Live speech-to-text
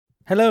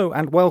Hello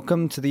and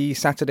welcome to the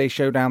Saturday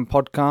Showdown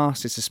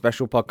podcast. It's a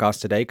special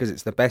podcast today because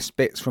it's the best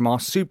bits from our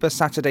Super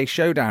Saturday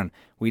Showdown.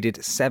 We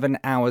did 7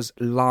 hours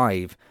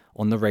live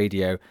on the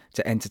radio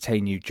to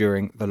entertain you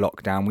during the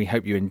lockdown. We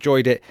hope you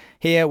enjoyed it.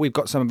 Here we've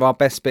got some of our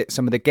best bits,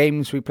 some of the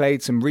games we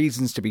played, some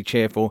reasons to be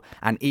cheerful,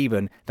 and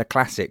even the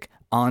classic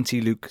Auntie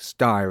Luke's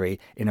Diary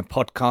in a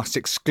podcast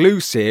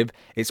exclusive.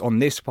 It's on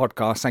this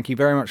podcast. Thank you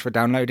very much for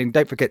downloading.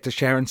 Don't forget to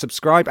share and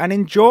subscribe and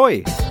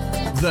enjoy.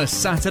 The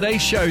Saturday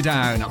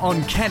Showdown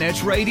on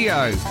Kennet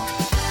Radio.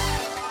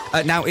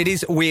 Now, it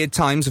is weird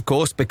times, of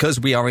course, because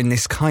we are in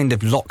this kind of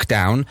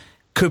lockdown.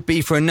 Could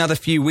be for another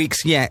few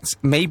weeks yet,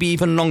 maybe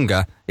even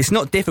longer. It's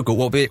not difficult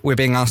what we're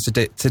being asked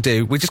to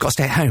do. We just got to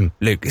stay at home,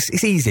 Luke.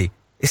 It's easy.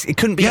 It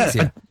couldn't be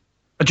easier.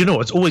 And you know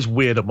what? It's always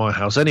weird at my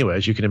house anyway,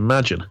 as you can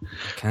imagine.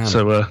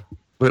 So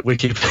we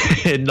keep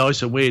it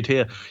nice and weird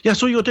here. Yeah,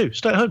 that's all you got to do.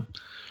 Stay at home.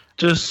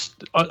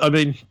 Just, I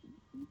mean,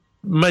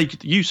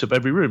 make use of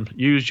every room.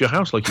 Use your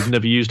house like you've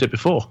never used it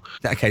before.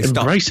 Okay,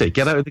 Embrace it.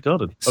 Get out of the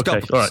garden. Stop,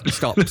 okay, all right.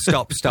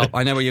 Stop.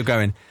 I know where you're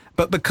going.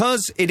 But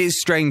because it is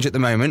strange at the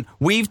moment,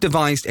 we've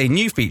devised a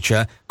new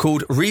feature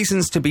called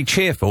Reasons to be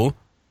Cheerful.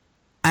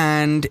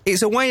 And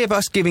it's a way of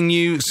us giving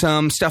you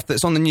some stuff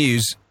that's on the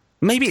news.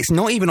 Maybe it's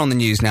not even on the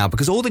news now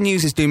because all the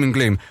news is doom and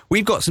gloom.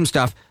 We've got some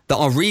stuff that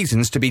are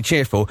reasons to be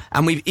cheerful.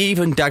 And we've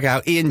even dug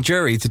out Ian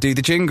Jury to do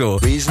the jingle.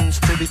 Reasons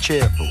to be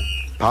cheerful.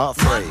 Part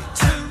 3.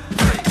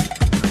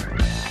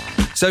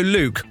 So,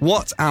 Luke,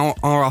 what are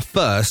our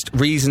first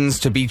reasons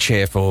to be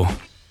cheerful?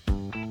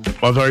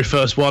 My very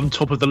first one,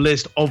 top of the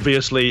list,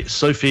 obviously,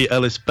 Sophie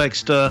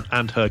Ellis-Bextor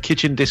and her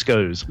kitchen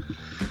discos.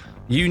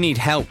 You need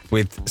help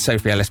with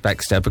Sophie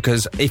Ellis-Bextor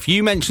because if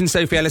you mention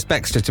Sophie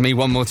Ellis-Bextor to me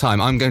one more time,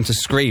 I'm going to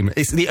scream.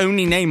 It's the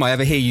only name I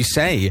ever hear you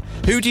say.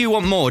 Who do you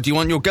want more? Do you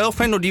want your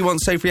girlfriend or do you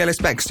want Sophie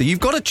Ellis-Bextor? You've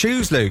got to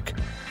choose, Luke.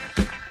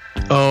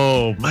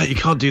 Oh, mate, you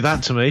can't do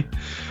that to me.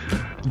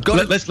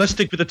 Let's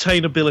stick with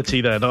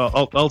attainability then.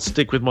 I'll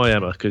stick with my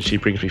Emma because she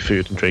brings me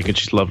food and drink and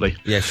she's lovely.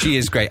 Yeah, she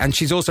is great. And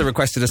she's also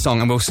requested a song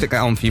and we'll stick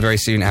that on for you very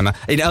soon, Emma.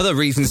 In other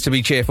reasons to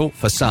be cheerful,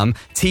 for some,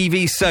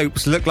 TV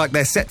soaps look like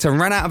they're set to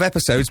run out of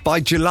episodes by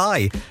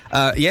July.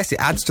 Yes, it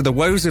adds to the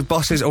woes of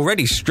bosses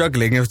already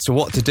struggling as to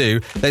what to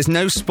do. There's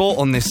no sport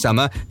on this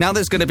summer. Now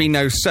there's going to be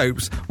no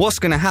soaps. What's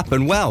going to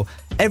happen? Well,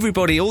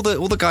 everybody, all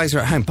the guys are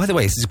at home. By the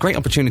way, this is a great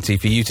opportunity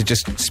for you to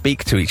just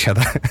speak to each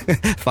other.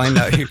 Find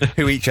out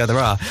who each other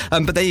are.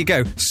 But there you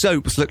go.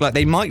 Soaps look like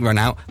they might run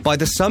out by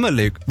the summer,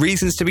 Luke.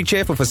 Reasons to be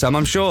cheerful for some,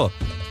 I'm sure.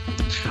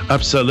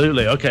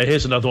 Absolutely. Okay,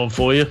 here's another one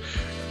for you.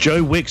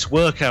 Joe Wick's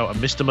workout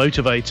and Mr.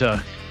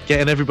 Motivator.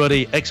 Getting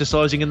everybody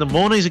exercising in the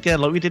mornings again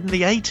like we did in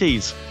the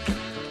 80s.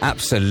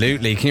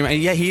 Absolutely. Can you,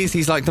 yeah, he is.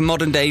 He's like the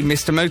modern day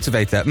Mr.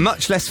 Motivator.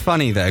 Much less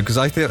funny, though, because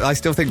I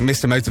still think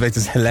Mr.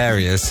 Motivator's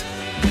hilarious.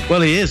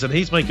 Well, he is, and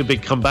he's making a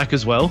big comeback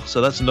as well,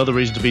 so that's another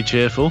reason to be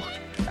cheerful.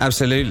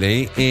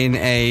 Absolutely. In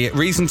a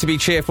reason to be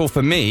cheerful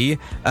for me,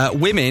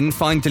 women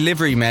find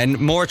delivery men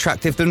more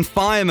attractive than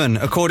firemen,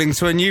 according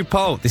to a new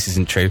poll. This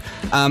isn't true.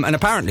 And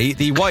apparently,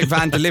 the white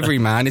van delivery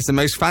man is the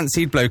most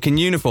fancied bloke in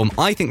uniform.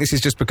 I think this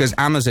is just because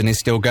Amazon is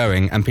still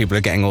going and people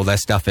are getting all their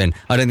stuff in.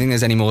 I don't think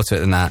there's any more to it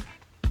than that.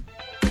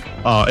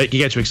 Oh, it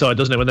gets you excited,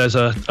 doesn't it, when there's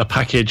a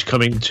package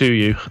coming to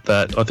you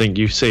that I think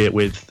you see it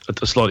with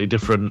a slightly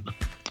different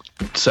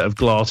set of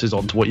glasses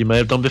onto what you may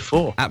have done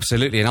before.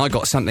 Absolutely, and I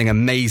got something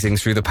amazing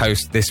through the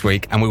post this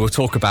week, and we will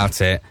talk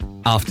about it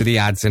after the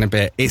ads in a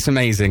bit. It's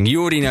amazing. You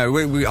already know.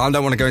 I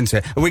don't want to go into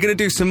it. We're going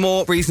to do some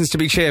more reasons to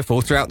be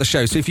cheerful throughout the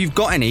show. So if you've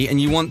got any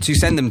and you want to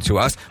send them to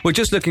us, we're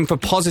just looking for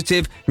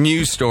positive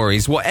news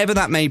stories, whatever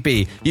that may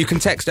be. You can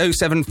text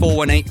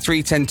 07418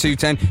 310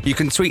 210. You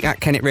can tweet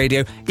at Kennet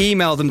Radio.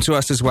 Email them to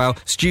us as well.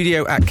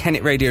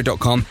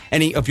 studio@kennetradio.com.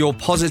 Any of your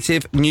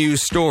positive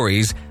news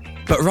stories.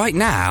 But right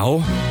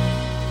now,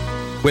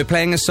 we're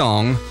playing a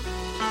song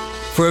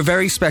for a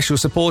very special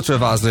supporter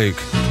of ours, Luke.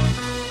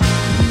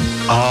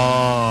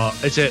 Ah,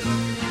 is it?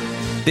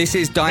 This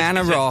is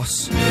Diana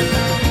Ross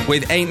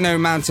with Ain't No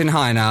Mountain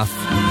High Enough.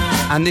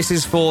 And this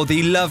is for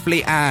the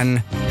lovely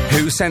Anne,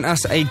 who sent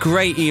us a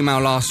great email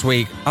last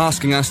week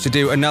asking us to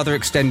do another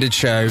extended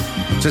show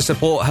to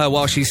support her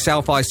while she's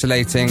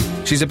self-isolating.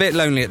 She's a bit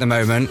lonely at the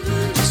moment,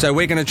 so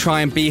we're going to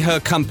try and be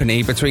her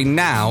company between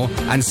now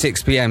and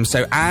 6 p.m.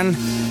 So, Anne,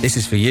 this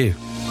is for you.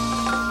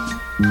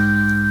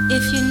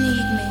 If you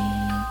need me.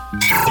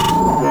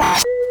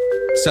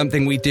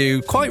 Something we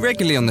do quite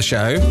regularly on the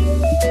show,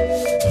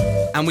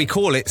 and we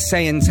call it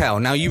Say and Tell.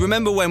 Now, you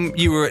remember when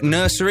you were at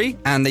nursery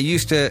and they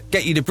used to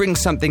get you to bring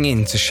something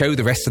in to show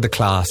the rest of the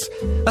class?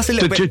 That's a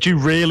little bit... Did you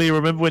really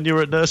remember when you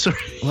were at nursery?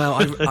 Well,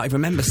 I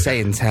remember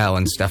Say and Tell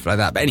and stuff like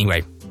that. But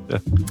anyway,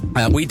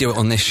 we do it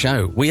on this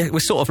show. We're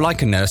sort of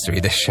like a nursery,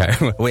 this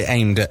show. We're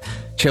aimed at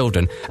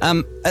children.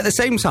 At the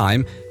same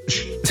time,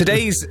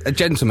 today's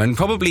gentleman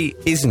probably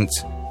isn't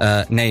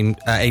aimed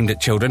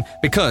at children,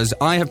 because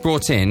I have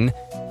brought in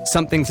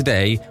something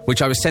today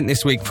which I was sent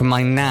this week from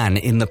my nan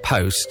in the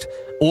post,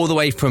 all the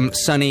way from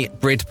sunny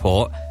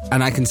Bridport,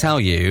 and I can tell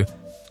you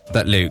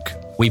that, Luke,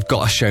 we've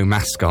got a show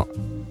mascot.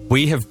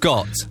 We have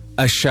got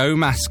a show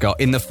mascot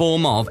in the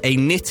form of a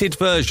knitted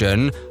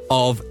version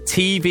of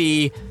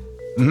TV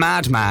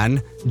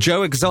madman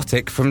Joe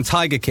Exotic from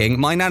Tiger King.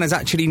 My nan has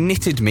actually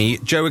knitted me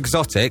Joe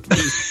Exotic.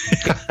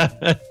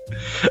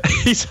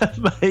 He's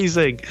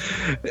amazing.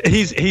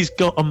 He's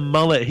got a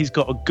mullet. He's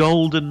got a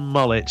golden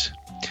mullet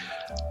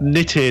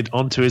knitted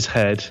onto his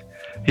head.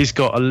 He's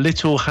got a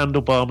little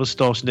handlebar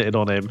moustache knitted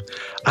on him,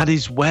 and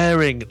he's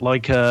wearing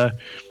like a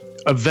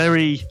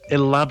very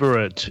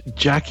elaborate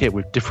jacket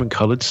with different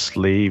coloured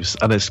sleeves,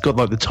 and it's got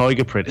like the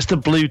tiger print. It's the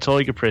blue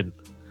tiger print.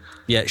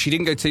 Yeah, she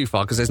didn't go too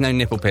far because there's no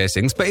nipple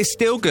piercings, but it's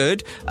still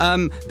good.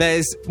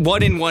 There's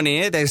one in one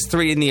ear, there's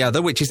three in the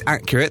other, which is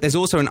accurate. There's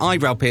also an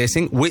eyebrow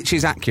piercing, which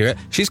is accurate.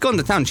 She's gone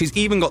to town. She's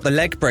even got the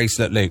leg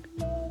bracelet, Luke.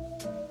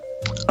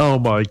 Oh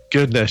my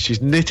goodness,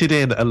 she's knitted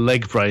in a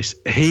leg brace.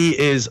 He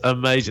is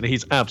amazing.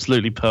 He's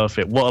absolutely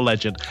perfect. What a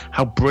legend.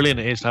 How brilliant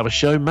it is to have a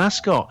show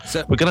mascot. So,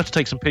 we're going to have to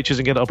take some pictures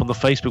and get it up on the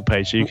Facebook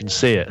page so you can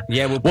see it.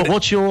 Yeah,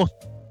 what's your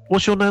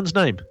nan's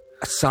name?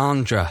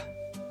 Sandra.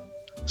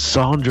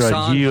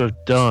 Sandra, you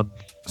have done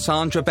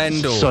Sandra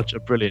Bendel. Such a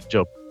brilliant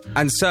job.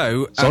 And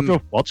so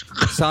Sandra what?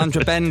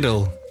 Sandra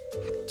Bendel.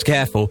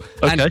 Careful.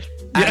 Okay.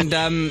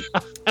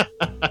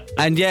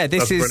 And yeah,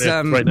 this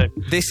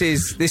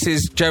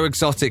is Joe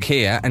Exotic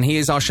here, and he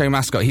is our show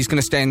mascot. He's going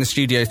to stay in the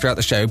studio throughout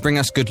the show, bring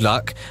us good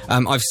luck.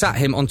 I've sat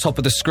him on top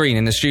of the screen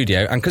in the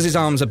studio, and because his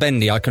arms are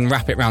bendy, I can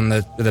wrap it around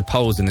the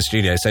poles in the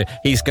studio, so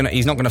he's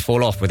not going to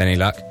fall off with any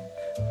luck.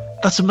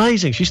 That's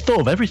amazing. She's thought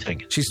of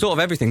everything.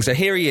 So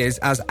here he is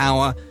as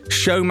our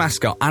show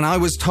mascot. And I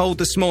was told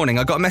this morning,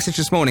 I got a message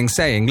this morning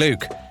saying,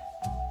 Luke,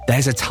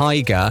 there's a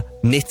tiger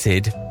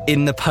knitted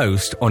in the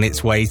post on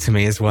its way to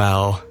me as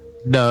well.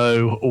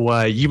 No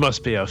way. You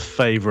must be a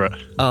favourite.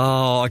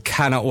 Oh, I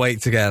cannot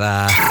wait to get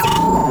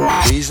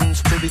that.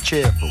 Reasons to be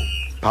cheerful.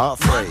 Part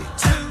 3.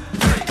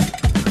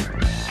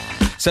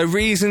 So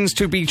reasons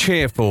to be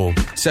cheerful.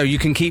 So you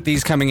can keep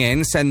these coming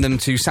in. Send them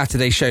to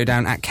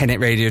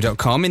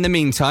SaturdayShowdown@KennetRadio.com. In the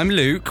meantime,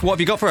 Luke, what have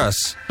you got for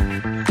us?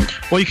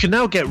 Well, you can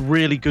now get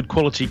really good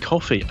quality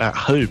coffee at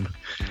home.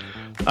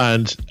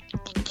 And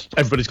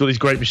everybody's got these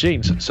great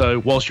machines. So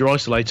whilst you're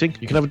isolating,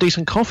 you can have a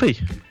decent coffee.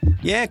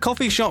 Yeah,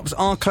 coffee shops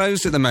are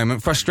closed at the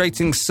moment,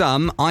 frustrating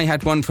some. I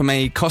had one from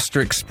a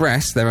Costa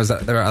Express. There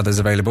are others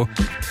available.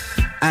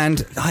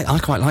 And I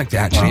quite liked it,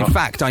 actually. In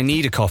fact, I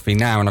need a coffee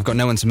now, and I've got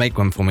no one to make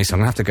one for me, so I'm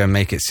going to have to go and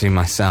make it soon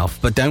myself.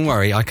 But don't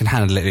worry, I can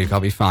handle it, Luke. I'll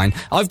be fine.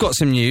 I've got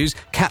some news.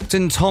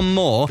 Captain Tom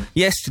Moore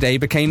yesterday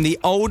became the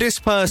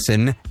oldest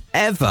person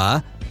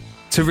ever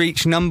to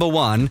reach number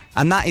 1,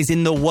 and that is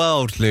in the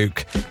world,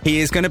 Luke. He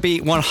is going to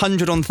be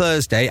 100 on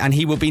Thursday, and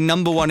he will be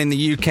number 1 in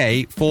the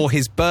UK for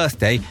his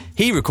birthday.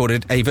 He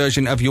recorded a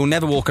version of You'll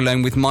Never Walk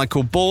Alone with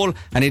Michael Ball,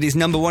 and it is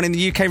number 1 in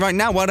the UK right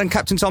now. Well done,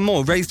 Captain Tom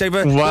Moore. Raised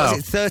over, wow.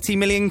 30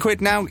 million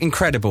quid now?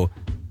 Incredible.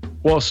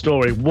 What a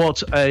story.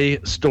 What a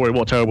story.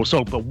 What a terrible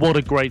song, but what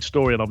a great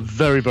story, and I'm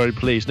very, very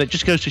pleased. And it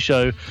just goes to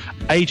show,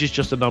 age is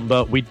just a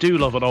number. We do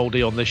love an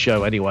oldie on this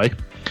show anyway.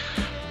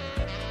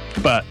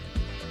 But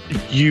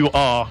you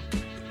are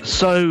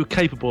so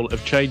capable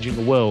of changing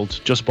the world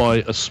just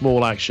by a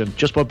small action,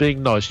 just by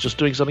being nice, just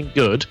doing something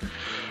good.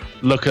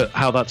 Look at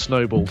how that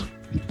snowballed.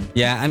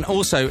 Yeah, and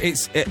also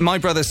my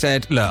brother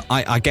said, look,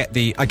 I get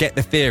the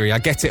theory, I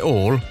get it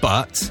all,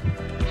 but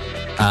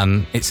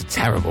it's a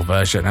terrible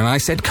version. And I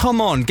said,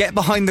 come on, get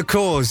behind the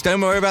cause,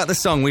 don't worry about the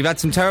song. We've had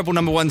some terrible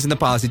number 1s in the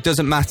past, it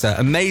doesn't matter.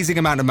 Amazing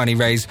amount of money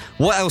raised.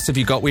 What else have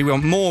you got? We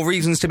want more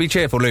reasons to be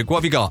cheerful, Luke. What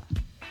have you got?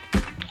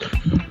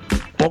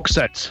 Box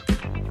sets.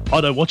 I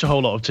don't watch a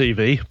whole lot of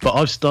TV, but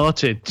I've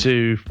started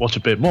to watch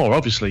a bit more,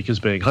 obviously, because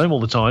being home all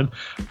the time,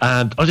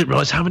 and I didn't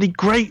realise how many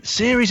great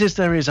series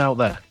there is out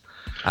there.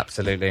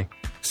 Absolutely.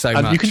 So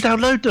and much. You can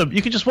download them.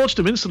 You can just watch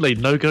them instantly.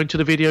 No going to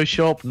the video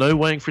shop, no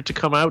waiting for it to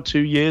come out 2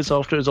 years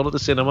after it was on at the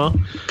cinema.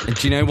 And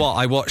do you know what?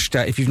 I watched,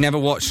 if you've never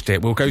watched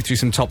it, we'll go through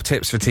some top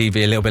tips for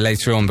TV a little bit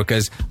later on,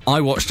 because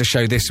I watched a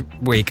show this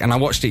week, and I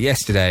watched it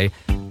yesterday,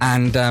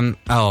 and,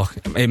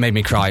 it made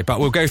me cry, but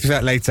we'll go through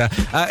that later.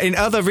 In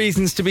other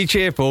reasons to be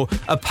cheerful,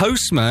 a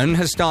postman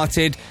has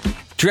started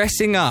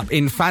dressing up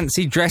in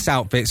fancy dress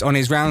outfits on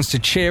his rounds to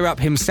cheer up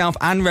himself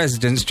and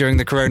residents during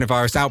the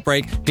coronavirus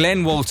outbreak.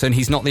 Glenn Walton,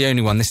 he's not the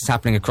only one, this is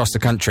happening across the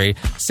country,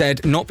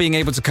 said not being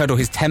able to cuddle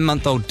his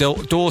 10-month-old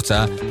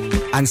daughter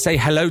and say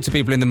hello to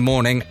people in the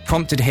morning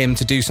prompted him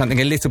to do something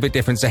a little bit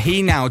different. So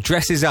he now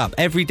dresses up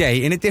every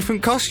day in a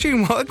different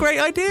costume. What a great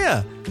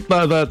idea.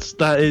 No,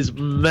 that is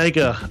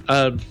mega.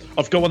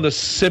 I've got one that's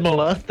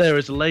similar. There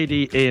is a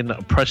lady in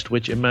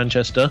Prestwich in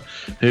Manchester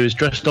who is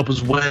dressed up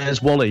as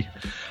Where's Wally?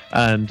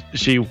 And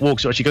she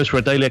goes for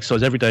a daily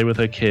exercise every day with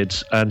her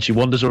kids, and she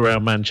wanders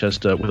around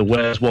Manchester with a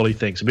Where's Wally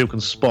thing, so people can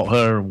spot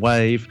her and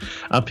wave.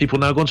 And people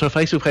now go onto her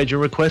Facebook page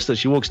and request that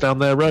she walks down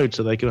their road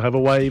so they can have a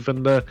wave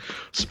and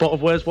spot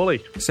of Where's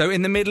Wally. So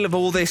in the middle of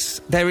all this,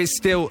 there is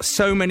still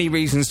so many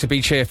reasons to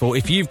be cheerful.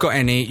 If you've got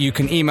any, you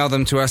can email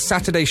them to us,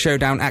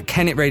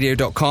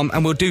 SaturdayShowdown@KennetRadio.com,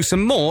 and we'll do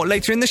some more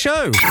later in the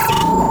show.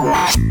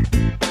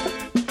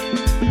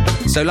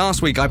 So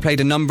last week I played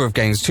a number of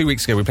games. 2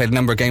 weeks ago we played a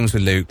number of games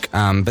with Luke.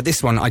 But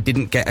this one I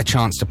didn't get a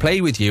chance to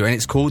play with you, and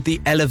it's called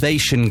the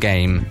Elevation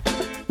Game.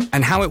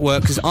 And how it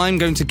works is I'm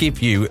going to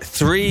give you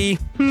 3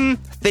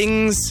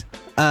 things,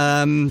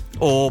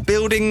 or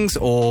buildings,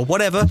 or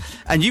whatever,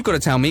 and you've got to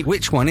tell me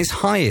which one is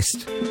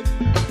highest.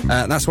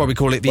 That's why we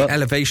call it the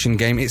Elevation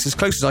Game. It's as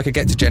close as I could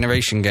get to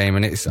Generation Game,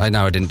 and I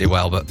know I didn't do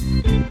well, but...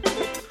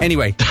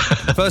 Anyway,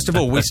 first of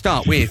all, we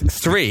start with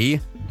 3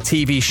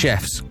 TV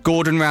chefs.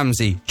 Gordon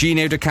Ramsay,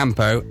 Gino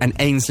D'Acampo, and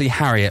Ainsley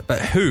Harriott. But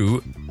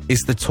who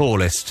is the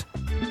tallest?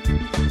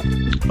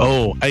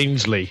 Oh,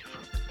 Ainsley.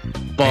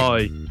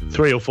 By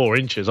 3 or 4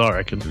 inches, I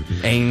reckon.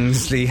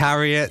 Ainsley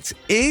Harriott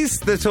is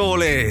the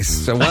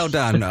tallest. So well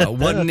done.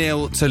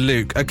 1-0 to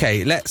Luke.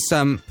 Okay, let's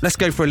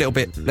go for a little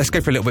bit. Let's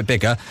go for a little bit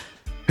bigger.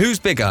 Who's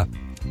bigger?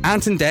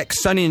 Ant and Dec,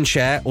 Sonny and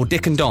Cher, or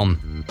Dick and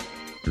Dom?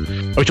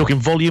 Are we talking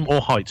volume or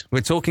height?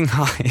 We're talking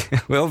height.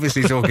 We're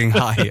obviously talking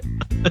height.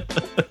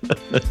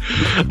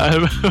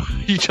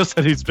 You just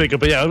said who's bigger,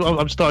 but yeah,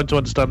 I'm starting to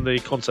understand the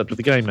concept of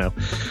the game now.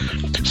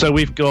 So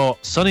we've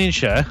got Sonny and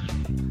Cher.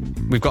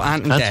 We've got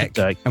Ant and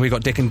Dec, and we've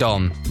got Dick and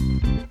Dom.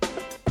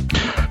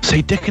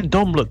 See, Dick and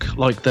Dom look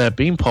like they're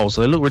beanpoles,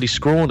 so they look really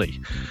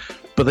scrawny.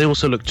 But they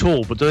also look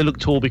tall. But do they look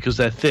tall because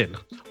they're thin?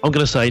 I'm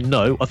going to say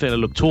no. I think they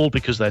look tall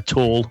because they're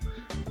tall.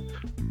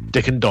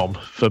 Dick and Dom,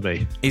 for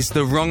me. Is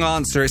the wrong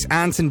answer. It's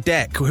Ant and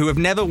Dec, who have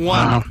never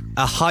won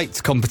a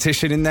height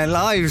competition in their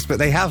lives, but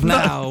they have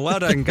now. Well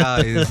done,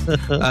 guys.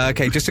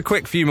 Okay, just a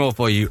quick few more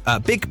for you.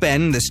 Big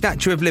Ben, the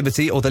Statue of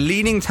Liberty, or the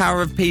Leaning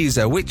Tower of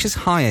Pisa, which is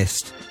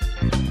highest?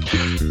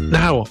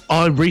 Now,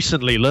 I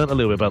recently learnt a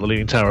little bit about the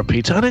Leaning Tower of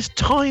Pisa, and it's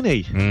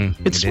tiny.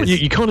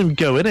 You can't even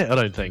go in it, I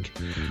don't think.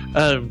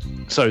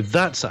 So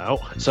that's out.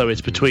 So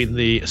it's between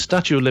the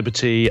Statue of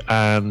Liberty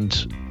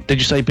and... Did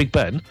you say Big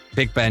Ben?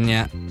 Big Ben,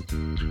 yeah.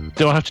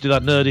 Do I have to do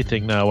that nerdy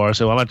thing now where I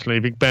say, well, actually,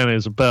 Big Ben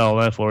is a bell,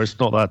 therefore it's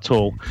not that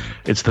tall.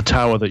 It's the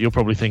tower that you're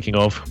probably thinking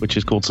of, which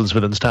is called St.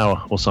 Swithin's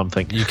Tower or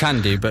something. You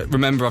can do, but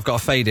remember, I've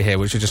got a fader here,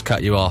 which will just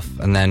cut you off,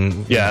 and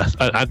then... Yeah,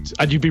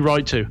 and you'd be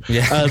right to.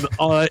 Yeah.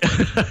 I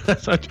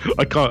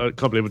can't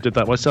believe I did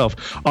that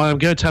myself. I am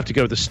going to have to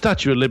go with the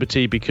Statue of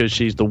Liberty because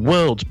she's the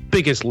world's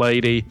biggest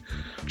lady.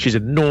 She's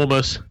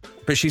enormous.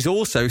 But she's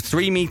also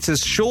 3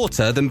 metres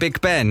shorter than Big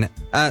Ben.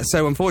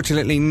 So,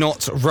 unfortunately,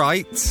 not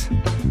right.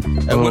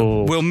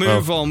 We'll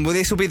move on. Well,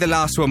 this will be the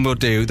last one we'll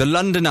do. The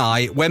London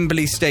Eye,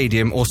 Wembley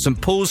Stadium, or St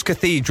Paul's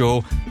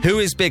Cathedral. Who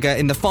is bigger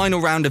in the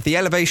final round of the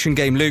Elevation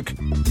Game, Luke?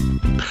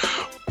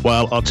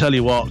 Well, I'll tell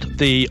you what.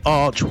 The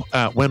arch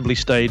at Wembley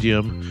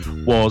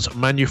Stadium was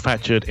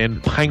manufactured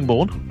in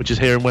Pangbourne, which is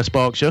here in West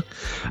Berkshire.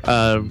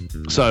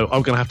 So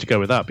I'm going to have to go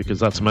with that because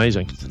that's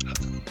amazing.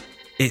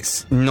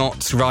 It's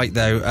not right,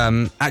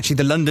 though. Actually,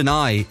 the London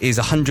Eye is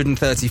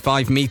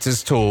 135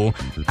 metres tall,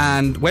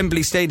 and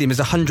Wembley Stadium is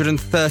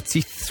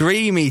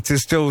 133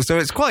 metres tall, so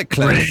it's quite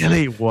close.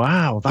 Really?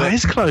 Wow, that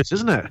is close,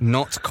 isn't it?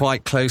 Not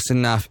quite close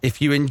enough. If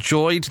you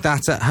enjoyed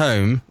that at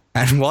home,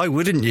 and why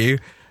wouldn't you,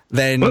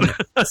 then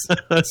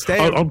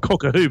I'm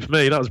cock-a-hoop,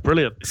 me. That was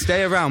brilliant.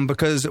 Stay around,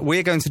 because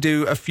we're going to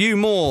do a few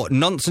more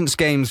nonsense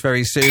games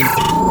very soon.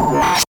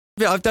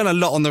 I've done a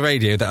lot on the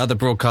radio that other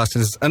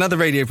broadcasters and other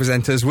radio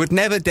presenters would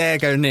never dare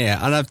go near,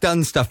 and I've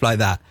done stuff like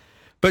that.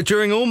 But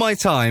during all my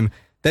time,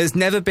 there's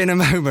never been a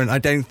moment, I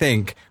don't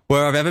think,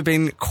 where I've ever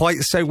been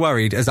quite so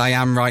worried as I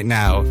am right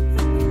now.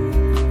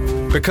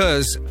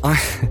 Because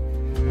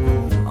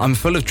I'm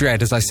full of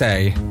dread, as I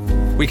say.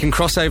 We can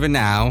cross over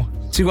now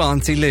to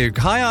Auntie Luke.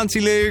 Hi,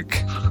 Auntie Luke.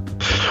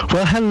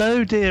 Well,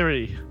 hello,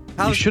 dearie.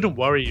 You shouldn't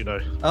worry, you know.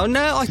 Oh,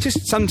 no,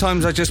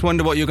 sometimes I just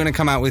wonder what you're going to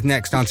come out with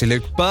next, Auntie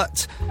Luke.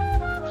 But...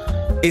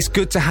 it's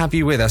good to have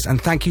you with us,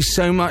 and thank you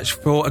so much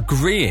for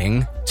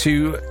agreeing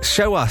to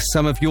show us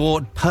some of your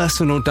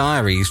personal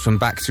diaries from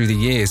back through the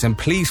years, and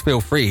please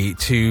feel free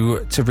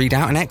to read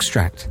out an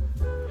extract.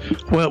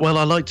 Well,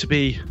 I like to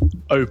be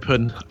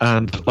open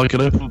and like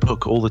an open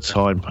book all the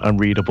time and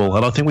readable,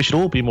 and I think we should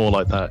all be more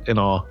like that in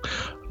our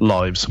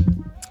lives.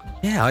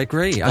 Yeah, I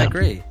agree.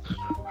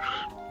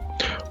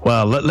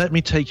 Well, let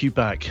me take you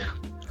back.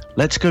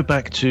 Let's go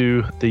back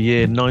to the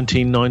year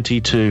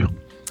 1992.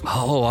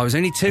 Oh, I was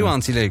only 2,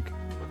 Auntie Luke.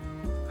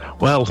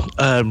 Well,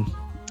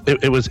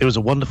 it was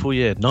a wonderful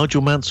year.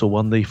 Nigel Mansell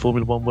won the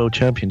Formula One World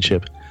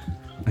Championship.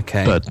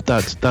 Okay, but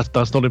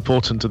that's not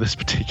important to this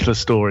particular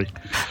story.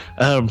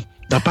 Now,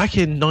 back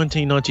in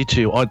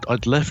 1992,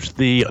 I'd left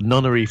the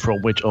nunnery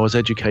from which I was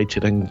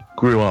educated and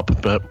grew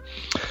up, but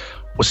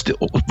was still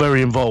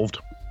very involved.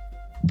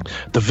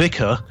 The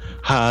vicar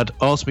had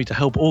asked me to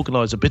help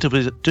organise a bit of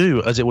a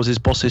do, as it was his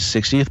boss's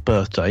 60th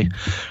birthday.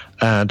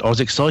 And I was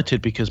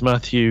excited because,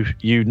 Matthew,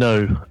 you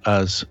know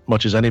as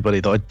much as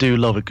anybody that I do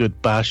love a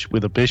good bash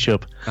with a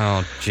bishop.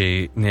 Oh,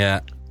 gee,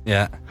 yeah.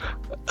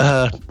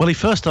 Well, he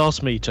first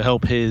asked me to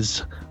help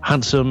his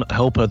handsome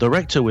helper, the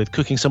rector, with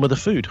cooking some of the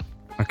food.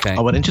 Okay. I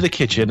went into the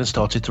kitchen and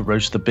started to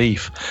roast the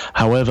beef.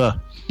 However,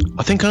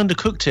 I think I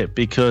undercooked it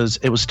because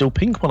it was still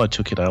pink when I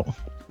took it out.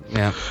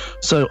 Yeah.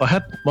 So I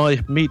had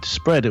my meat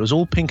spread. It was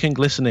all pink and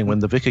glistening when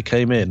the vicar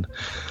came in.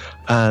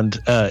 And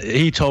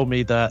he told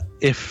me that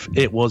if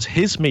it was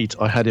his meat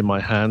I had in my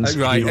hands,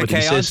 he would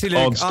insist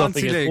on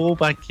stuffing it all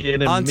back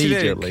in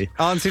immediately.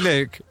 Auntie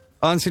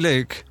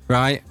Luke,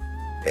 right?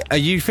 Are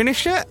you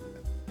finished yet?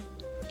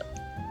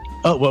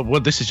 Oh, well,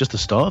 this is just the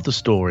start of the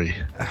story.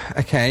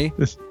 Okay.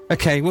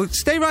 Okay, well,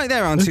 stay right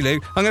there, Auntie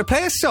Luke. I'm going to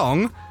play a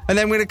song, and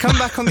then we're going to come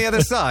back on the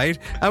other side,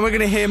 and we're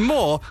going to hear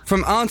more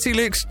from Auntie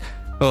Luke's...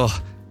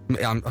 Oh,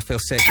 I feel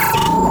sick.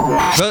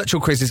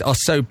 Virtual quizzes are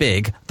so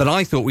big that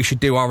I thought we should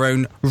do our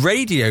own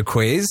radio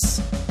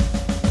quiz.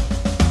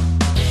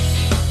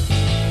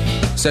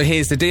 So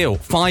here's the deal.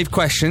 5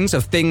 questions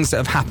of things that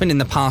have happened in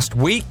the past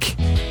week.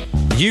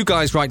 You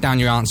guys write down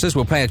your answers.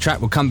 We'll play a track.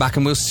 We'll come back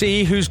and we'll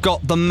see who's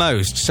got the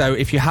most. So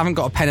if you haven't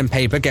got a pen and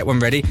paper, get one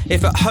ready.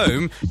 If at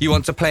home you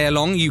want to play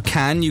along, you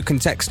can. You can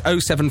text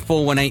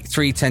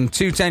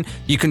 07418310210.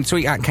 You can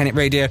tweet at Kennet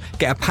Radio.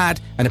 Get a pad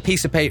and a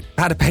piece of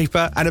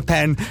paper and a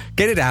pen.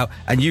 Get it out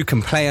and you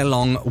can play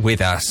along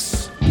with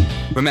us.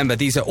 Remember,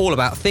 these are all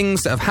about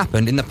things that have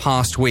happened in the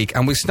past week.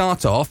 And we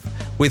start off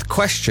with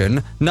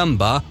question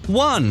number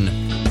 1.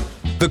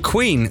 The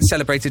Queen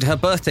celebrated her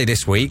birthday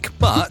this week,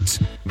 but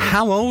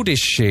how old is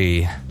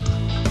she?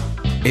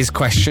 Is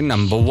question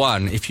number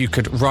 1. If you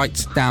could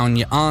write down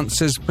your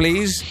answers,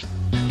 please.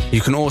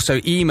 You can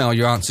also email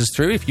your answers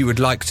through if you would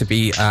like to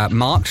be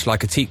marked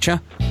like a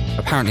teacher.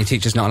 Apparently,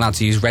 teachers not allowed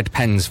to use red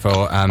pens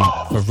for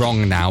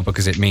wrong now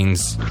because it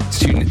means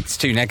it's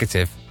too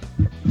negative.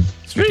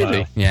 Really?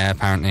 Wow. Yeah,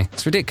 apparently.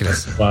 It's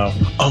ridiculous. Wow.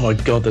 Oh my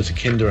God, there's a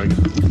Kinder Egg.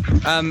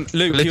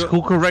 Luke,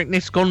 political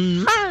correctness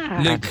gone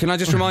mad. Luke, can I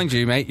just remind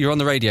you, mate, you're on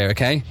the radio,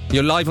 okay?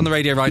 You're live on the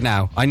radio right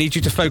now. I need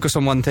you to focus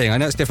on one thing. I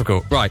know it's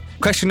difficult. Right,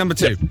 question number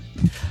 2. Yep.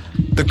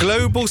 The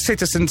Global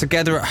Citizen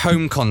Together at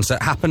Home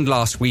concert happened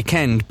last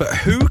weekend, but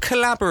who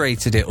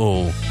collaborated it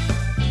all?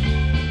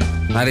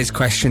 That is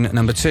question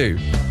number 2.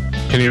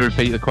 Can you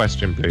repeat the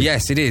question, please?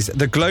 Yes, it is.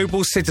 The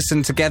Global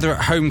Citizen Together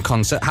at Home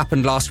concert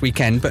happened last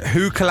weekend, but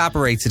who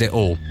collaborated it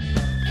all?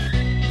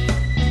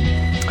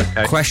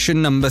 Okay.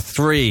 Question number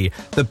 3.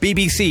 The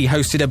BBC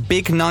hosted a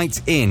big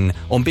night in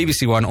on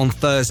BBC One on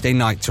Thursday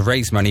night to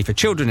raise money for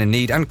children in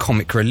need and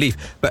comic relief.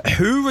 But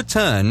who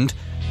returned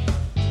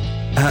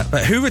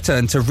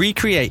to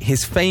recreate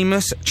his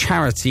famous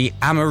charity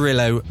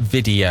Amarillo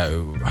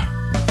video?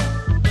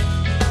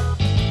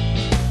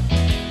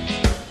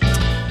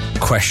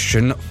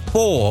 Question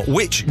 4.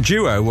 Which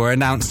duo were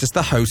announced as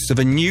the hosts of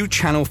a new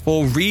Channel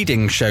 4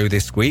 reading show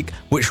this week,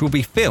 which will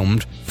be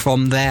filmed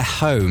from their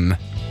home?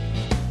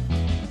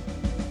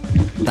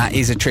 That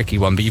is a tricky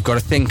one, but you've got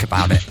to think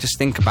about it. Just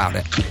think about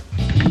it.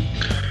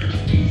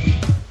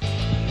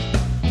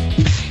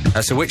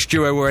 So which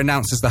duo were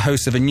announced as the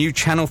hosts of a new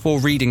Channel 4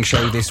 reading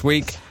show this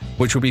week,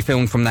 which will be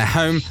filmed from their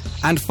home?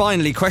 And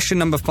finally, question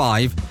number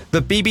 5.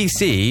 The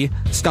BBC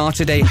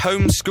started a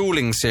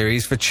homeschooling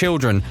series for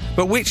children,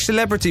 but which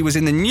celebrity was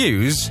in the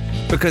news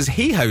because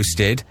he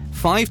hosted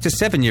 5 to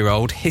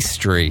 7-year-old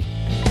history?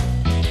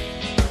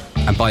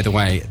 And by the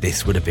way,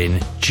 this would have been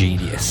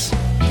genius.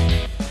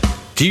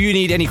 Do you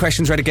need any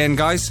questions read again,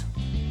 guys?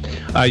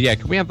 Yeah,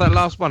 can we have that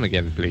last one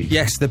again, please?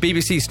 Yes, the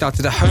BBC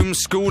started a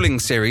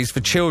homeschooling series for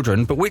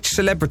children, but which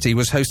celebrity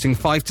was hosting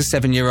 5 to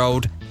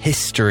 7-year-old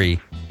history?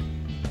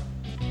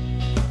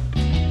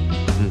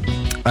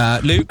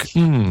 Luke,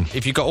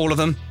 if you got all of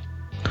them?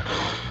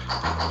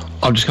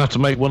 I'm just going to have to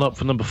make one up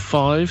for number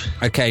 5.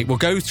 Okay, we'll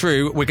go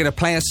through, we're going to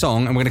play a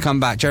song, and we're going to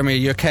come back. Jeremy, are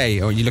you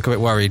okay? Or you look a bit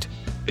worried?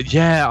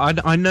 Yeah,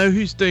 I know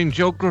who's doing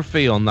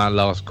geography on that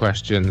last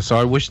question, so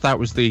I wish that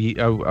was the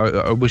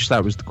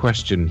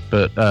question,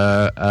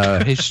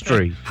 but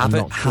history. Have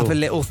a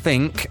little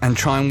think and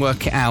try and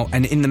work it out.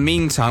 And in the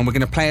meantime, we're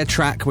going to play a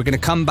track. We're going to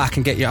come back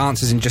and get your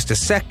answers in just a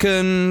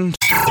second.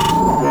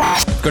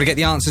 Got to get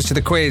the answers to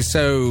the quiz.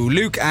 So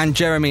Luke and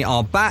Jeremy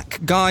are back,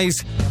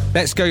 guys.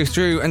 Let's go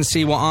through and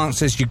see what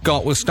answers you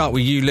got. We'll start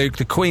with you, Luke.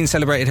 The Queen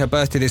celebrated her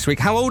birthday this week.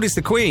 How old is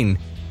the Queen?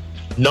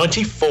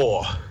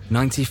 94.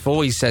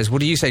 94, he says.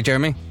 What do you say,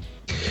 Jeremy?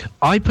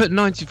 I put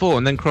 94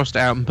 and then crossed it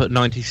out and put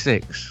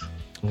 96.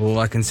 Well,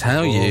 I can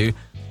tell you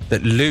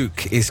that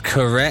Luke is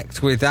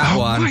correct with that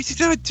one. Why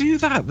did I do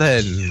that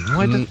then?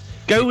 Why did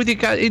go with your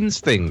gut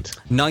instinct?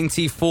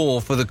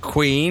 94 for the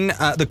Queen.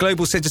 The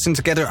Global Citizen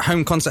Together at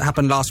Home concert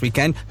happened last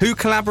weekend. Who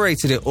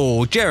collaborated it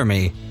all?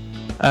 Jeremy?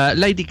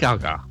 Lady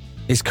Gaga.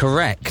 Is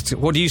correct.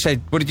 What do you say?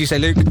 What did you say,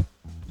 Luke?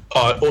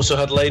 I also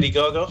had Lady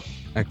Gaga.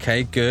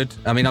 Okay, good.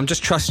 I mean, I'm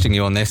just trusting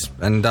you on this,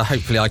 and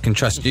hopefully I can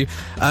trust you.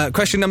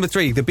 Question number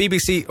 3. The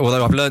BBC,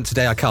 although I've learned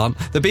today I can't,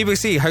 the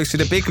BBC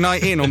hosted a big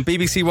night in on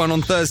BBC One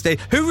on Thursday.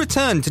 Who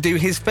returned to do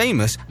his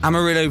famous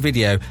Amarillo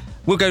video?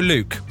 We'll go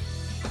Luke.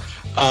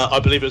 I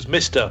believe it was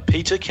Mr.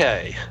 Peter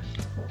Kay.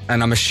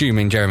 And I'm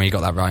assuming, Jeremy, you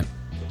got that right.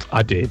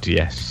 I did,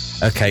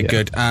 yes. Okay,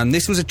 good.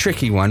 This was a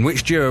tricky one.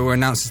 Which duo were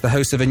announced as the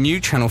host of a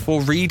new Channel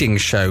 4 reading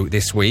show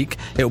this week?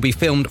 It will be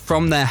filmed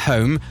from their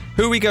home.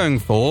 Who are we going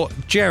for?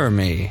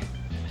 Jeremy.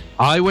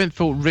 I went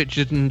for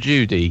Richard and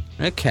Judy.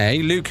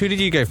 Okay, Luke, who did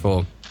you go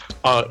for?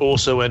 I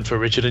also went for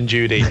Richard and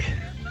Judy.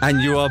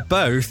 And you are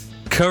both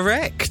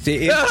correct.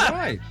 It is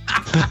right.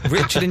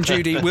 Richard and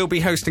Judy will be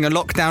hosting a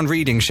lockdown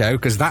reading show,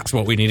 because that's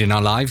what we need in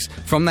our lives,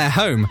 from their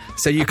home.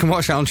 So you can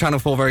watch that on Channel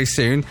 4 very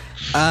soon.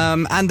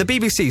 And the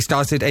BBC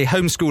started a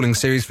homeschooling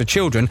series for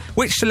children.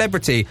 Which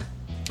celebrity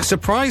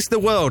surprised the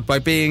world by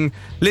being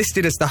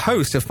listed as the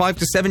host of 5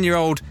 to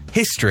 7-year-old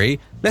history?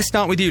 Let's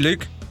start with you,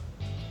 Luke.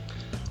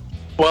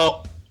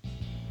 Well,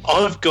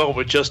 I've gone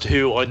with just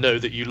who I know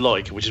that you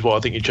like, which is why I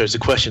think you chose the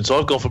question. So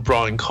I've gone for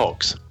Brian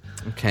Cox.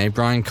 Okay,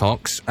 Brian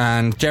Cox.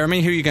 And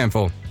Jeremy, who are you going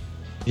for?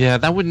 Yeah,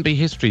 that wouldn't be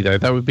history, though.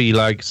 That would be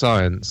like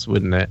science,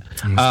 wouldn't it?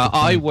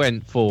 I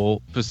went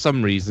for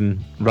some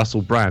reason,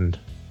 Russell Brand.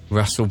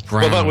 Russell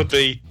Brand. Well, that would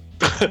be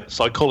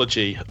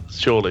psychology,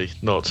 surely,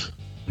 not...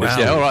 Wow.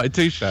 Yeah, all right,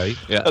 touche.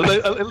 Yeah.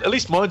 At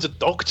least mine's a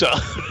doctor.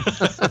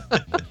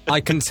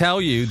 I can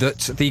tell you that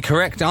the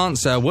correct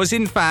answer was,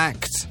 in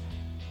fact,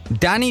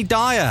 Danny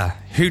Dyer,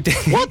 who did...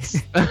 What?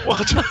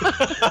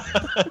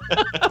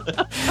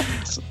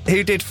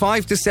 Who did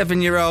 5 to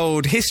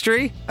 7-year-old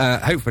history.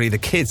 Hopefully the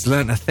kids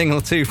learnt a thing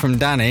or two from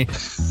Danny.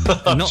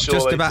 Not sure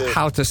just about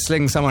how to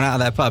sling someone out of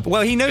their pub.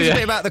 Well, he knows a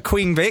bit about the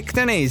Queen Vic,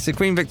 doesn't he? So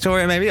Queen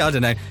Victoria, maybe? I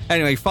don't know.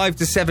 Anyway, 5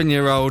 to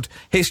 7-year-old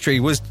history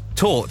was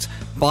taught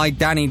by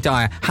Danny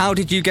Dyer. How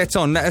did you get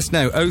on? Let us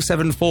know.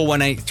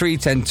 07418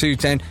 310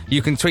 210.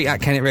 You can tweet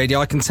at Kennet Radio.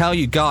 I can tell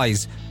you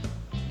guys,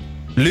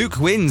 Luke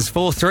wins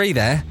 4-3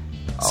 there.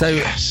 So,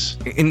 yes.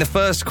 In the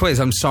first quiz,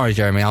 I'm sorry,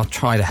 Jeremy, I'll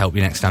try to help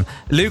you next time.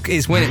 Luke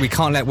is winning. We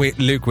can't let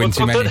Luke win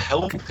too many. Don't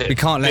help him. We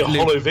can't let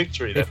Luke... hollow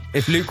victory, then.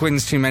 If Luke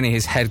wins too many,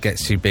 his head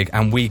gets too big,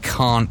 and we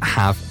can't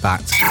have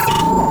that.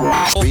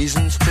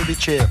 Reasons to be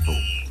cheerful.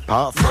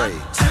 Part 3.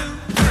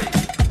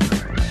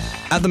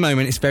 At the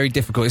moment, it's very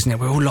difficult, isn't it?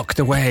 We're all locked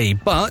away.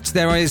 But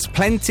there is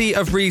plenty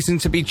of reason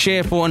to be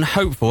cheerful and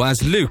hopeful,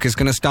 as Luke is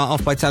going to start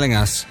off by telling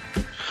us.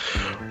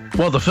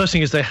 Well, the first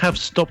thing is they have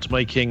stopped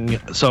making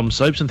some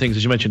soaps and things,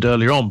 as you mentioned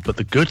earlier on, but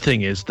the good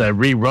thing is they're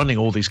rerunning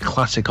all these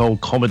classic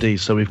old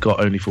comedies. So we've got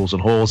Only Fools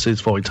and Horses,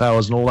 Fawley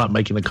Towers and all that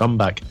making a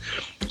comeback.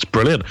 It's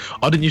brilliant.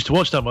 I didn't used to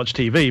watch that much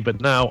TV,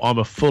 but now I'm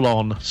a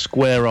full-on,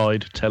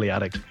 square-eyed telly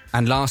addict.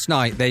 And last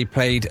night they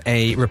played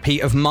a repeat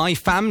of My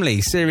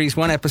Family, Series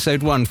 1,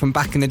 Episode 1 from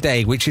back in the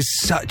day, which is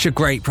such a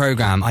great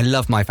programme. I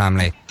love My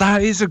Family.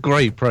 That is a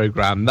great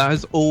programme. That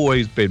has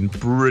always been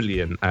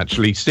brilliant,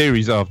 actually.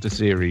 Series after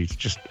series.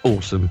 Just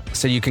awesome.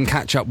 So you can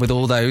catch up with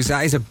all those.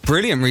 That is a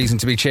brilliant reason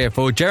to be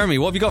cheerful. Jeremy,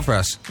 what have you got for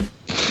us?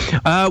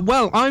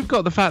 Well, I've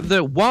got the fact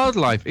that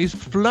wildlife is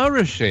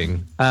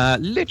flourishing,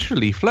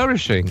 literally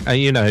flourishing.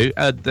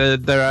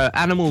 There are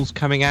animals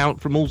coming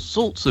out from all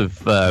sorts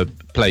of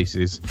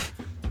places.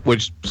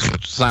 Which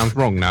sounds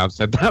wrong now I've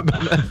said that,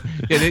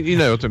 but you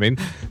know what I mean.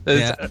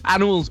 There's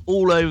animals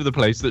all over the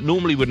place that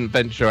normally wouldn't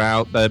venture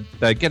out.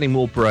 They're getting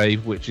more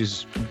brave, which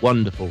is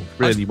wonderful,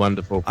 really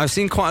wonderful. I've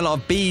seen quite a lot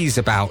of bees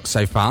about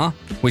so far,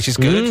 which is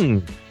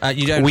good.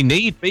 We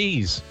need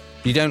bees.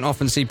 You don't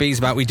often see bees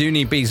about. We do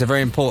need bees. They're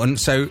very important.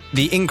 So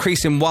the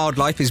increase in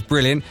wildlife is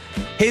brilliant.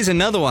 Here's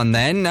another one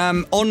then.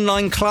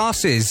 Online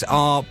classes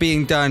are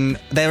being done.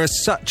 There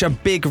is such a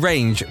big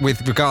range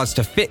with regards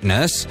to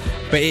fitness,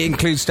 but it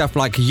includes stuff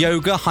like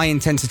yoga,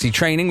 high-intensity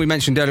training. We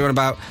mentioned earlier on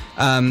about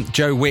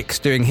Joe Wicks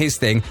doing his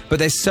thing, but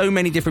there's so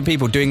many different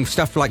people doing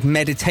stuff like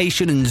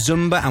meditation and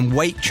Zumba and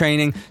weight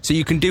training, so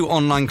you can do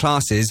online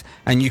classes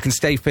and you can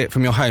stay fit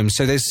from your home.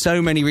 So there's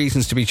so many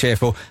reasons to be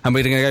cheerful, and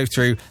we're going to go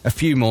through a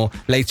few more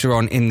later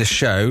on in the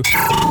show.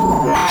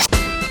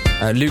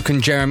 Luke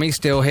and Jeremy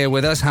still here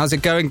with us. How's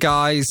it going,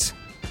 guys?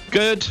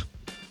 Good.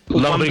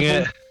 Loving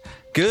it.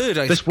 Good.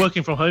 This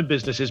working from home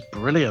business is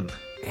brilliant.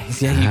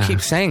 Yeah, you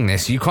keep saying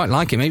this. You quite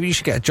like it. Maybe you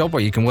should get a job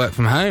where you can work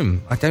from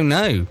home. I don't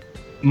know.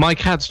 My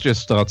cat's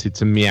just started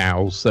to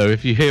meow, so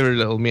if you hear a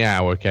little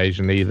meow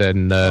occasionally,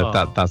 then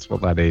that's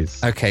what that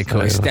is. Okay,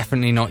 cool. So, it's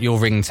definitely not your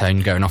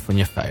ringtone going off on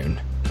your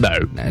phone. No.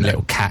 A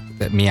little cat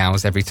that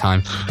meows every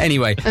time.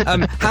 Anyway,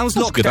 how's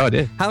That's a good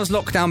idea. How's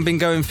lockdown been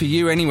going for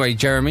you anyway,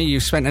 Jeremy?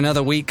 You've spent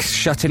another week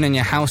shut in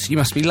your house. You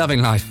must be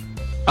loving life.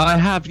 I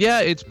have,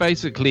 yeah. It's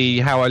basically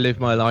how I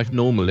live my life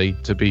normally,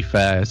 to be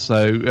fair.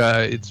 So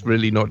it's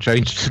really not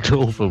changed at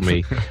all for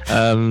me,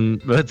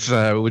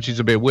 but which is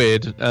a bit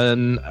weird.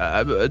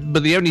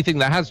 But the only thing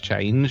that has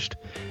changed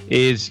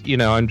is,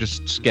 I'm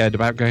just scared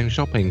about going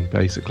shopping,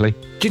 basically.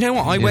 Do you know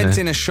what? I went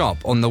in a shop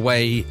on the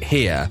way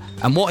here,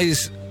 and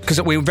because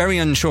we're very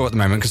unsure at the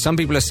moment, because some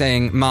people are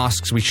saying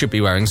masks we should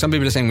be wearing, some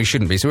people are saying we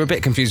shouldn't be, so we're a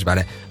bit confused about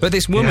it. But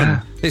this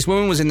woman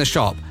was in the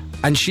shop,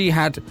 and she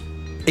had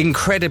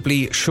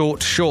incredibly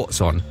short shorts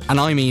on, and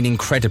I mean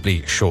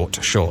incredibly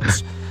short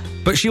shorts.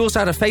 But she also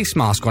had a face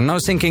mask on, and I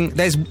was thinking,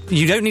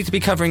 you don't need to be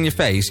covering your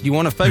face. You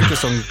want to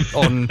focus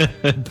on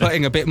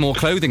putting a bit more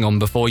clothing on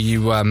before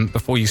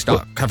you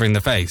start covering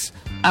the face.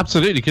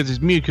 Absolutely, because it's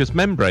mucous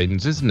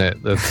membranes, isn't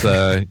it? That's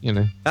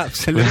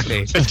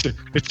Absolutely.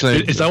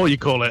 Is that what you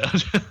call it?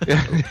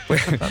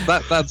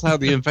 That's how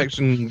the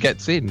infection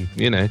gets in,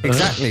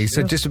 Exactly.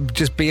 So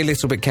just be a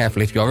little bit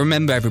careful if you are.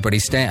 Remember, everybody,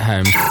 stay at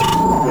home.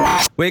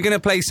 We're going to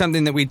play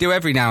something that we do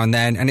every now and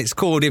then, and it's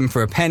called In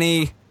for a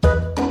Penny.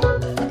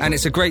 and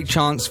it's a great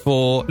chance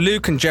for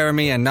Luke and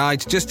Jeremy and I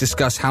to just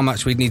discuss how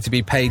much we'd need to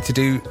be paid to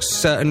do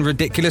certain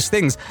ridiculous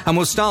things. And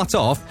we'll start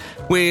off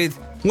with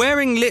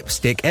wearing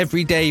lipstick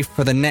every day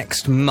for the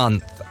next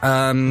month.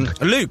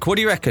 Luke, what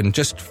do you reckon?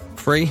 Just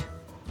free?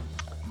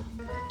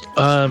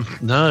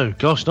 No,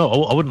 gosh, no,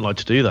 I wouldn't like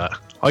to do that.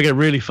 I get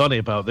really funny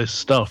about this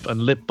stuff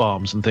and lip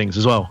balms and things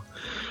as well.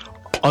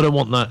 I don't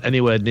want that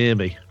anywhere near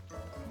me.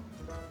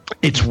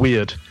 It's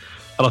weird.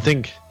 And I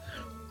think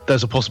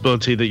there's a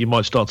possibility that you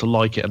might start to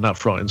like it, and that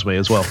frightens me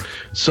as well.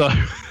 So,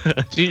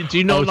 do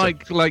you not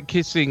like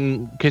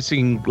kissing?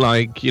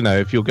 Like, you know,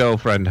 if your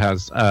girlfriend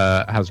has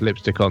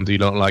lipstick on, do you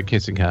not like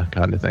kissing her,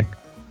 kind of thing?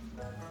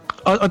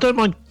 I don't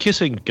mind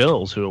kissing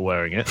girls who are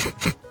wearing it.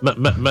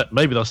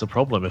 Maybe that's the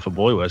problem. If a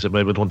boy wears it,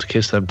 maybe I'd want to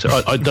kiss them too.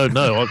 I don't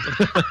know.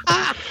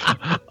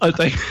 I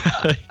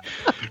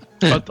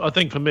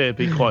think for me it'd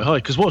be quite high.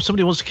 Because what if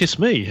somebody wants to kiss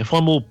me? If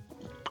I'm all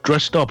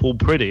dressed up, all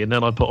pretty, and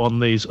then I put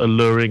on these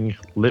alluring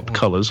lip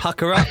colours.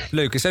 Pucker up,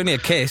 Luke. It's only a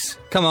kiss.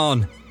 Come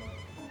on.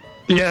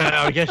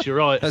 Yeah, I guess you're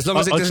right. As long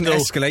as it doesn't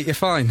escalate, you're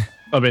fine.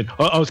 I mean,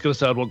 I was going to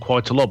say I'd want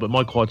quite a lot, but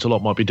my quite a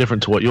lot might be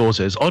different to what yours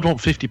is. I'd want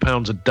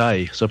 £50 a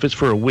day. So if it's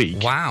for a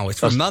week... Wow, it's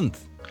for a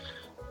month.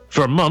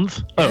 For a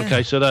month? Oh, yeah.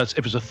 Okay, so that's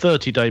if it's a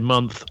 30-day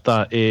month,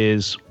 that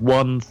is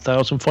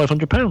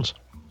 £1,500.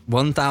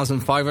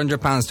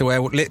 £1,500 to wear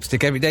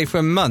lipstick every day for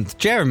a month.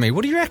 Jeremy,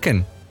 what do you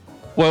reckon?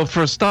 Well,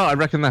 for a start, I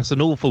reckon that's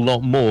an awful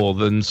lot more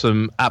than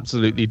some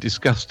absolutely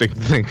disgusting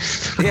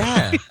things.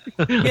 Yeah.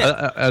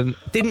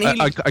 Didn't he?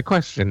 I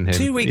question him.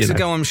 2 weeks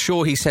ago, I'm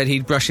sure he said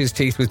he'd brush his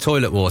teeth with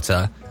toilet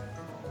water.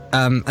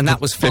 And that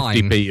was fine.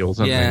 50p or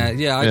something.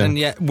 Yeah. And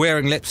yet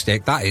wearing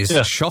lipstick, that is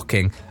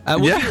shocking.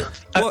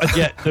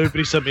 Yet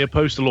nobody sent me a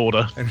postal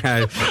order.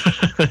 No.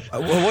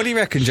 Well, what do you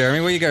reckon, Jeremy?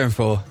 What are you going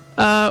for?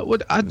 I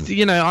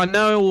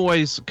know I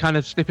always kind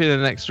of slip in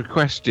an extra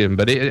question,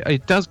 but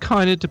it does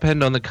kind of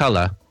depend on the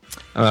colour.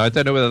 I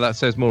don't know whether that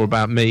says more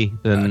about me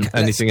than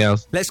anything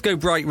else. Let's go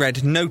bright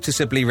red,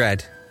 noticeably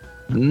red.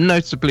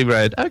 Noticeably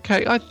red.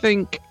 Okay, I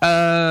think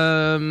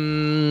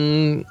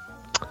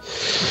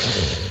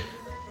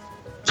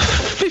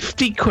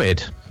 50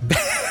 quid.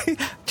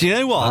 Do you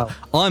know what?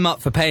 Wow. I'm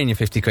up for paying you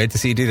 50 quid to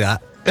see you do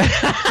that.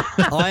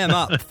 I am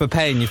up for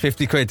paying you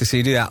 50 quid to see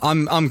you do that.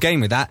 I'm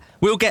game with that.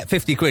 We'll get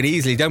 50 quid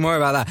easily, don't worry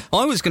about that.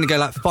 I was going to go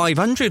like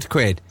 500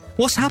 quid.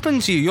 What's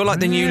happened to you? You're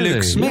like the new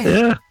Luke Smith.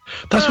 Yeah,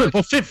 that's weird.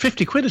 Well,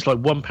 50 quid is like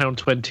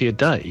 £1.20 a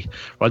day,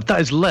 right? That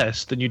is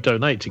less than you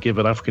donate to give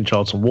an African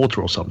child some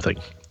water or something.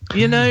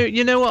 You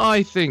know what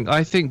I think?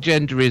 I think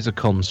gender is a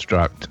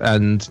construct,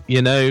 and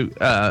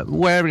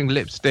wearing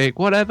lipstick,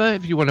 whatever.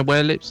 If you want to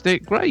wear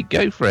lipstick, great,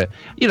 go for it.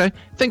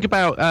 Think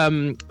about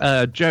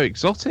Joe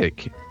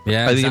Exotic.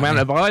 Yeah, exactly. The amount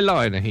of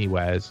eyeliner he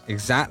wears.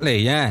 Exactly.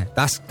 Yeah,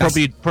 that's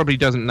probably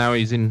doesn't now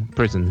he's in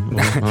prison. Or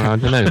I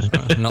don't know.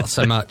 Not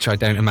so much, I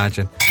don't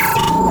imagine.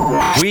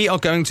 We are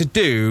going to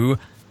do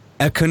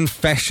a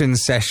confession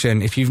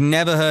session. If you've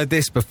never heard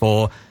this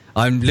before,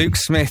 Luke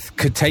Smith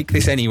could take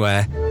this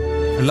anywhere,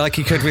 like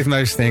he could with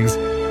most things.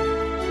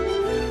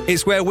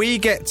 It's where we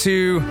get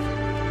to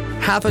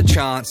have a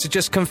chance to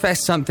just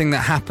confess something that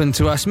happened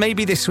to us,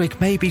 maybe this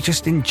week, maybe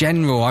just in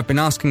general. I've been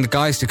asking the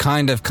guys to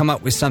kind of come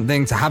up with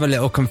something, to have a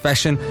little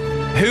confession.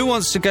 Who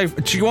wants to go?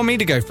 Do you want me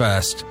to go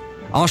first?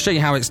 I'll show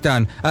you how it's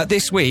done.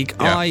 This week,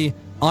 yeah.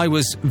 I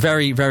was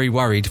very, very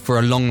worried for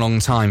a long, long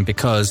time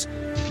because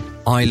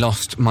I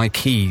lost my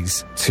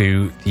keys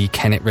to the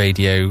Kennet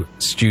Radio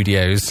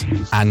studios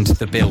and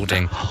the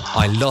building.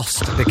 I lost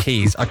the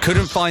keys. I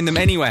couldn't find them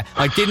anywhere.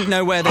 I didn't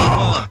know where they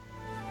were.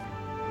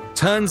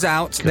 Turns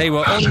out they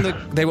were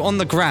on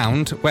the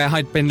ground where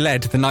I'd been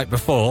led the night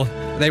before.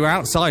 They were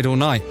outside all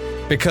night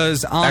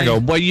because Hang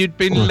on, well, you'd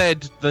been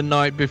led the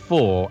night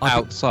before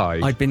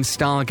outside? I'd been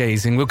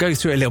stargazing. We'll go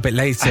through it a little bit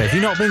later. Have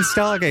you not been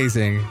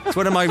stargazing? It's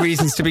one of my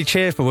reasons to be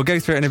cheerful. We'll go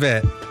through it in a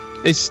bit.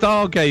 Is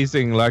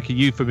stargazing like a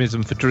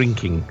euphemism for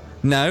drinking?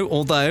 No,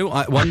 although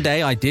one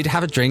day I did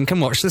have a drink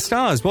and watch the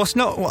stars. What's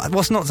not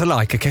to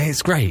like, okay?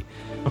 It's great.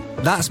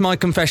 That's my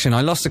confession.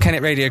 I lost the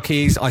Kennet Radio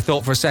keys. I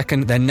thought for a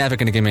second, they're never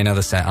going to give me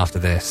another set after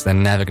this. They're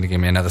never going to give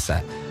me another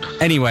set.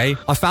 Anyway,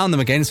 I found them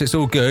again, so it's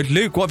all good.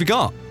 Luke, what have you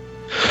got?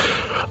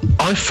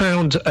 I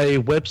found a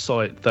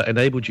website that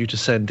enabled you to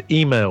send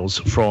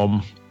emails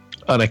from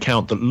an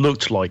account that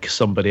looked like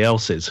somebody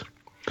else's.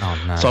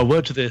 Oh, no. So I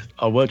worked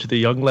with the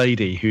young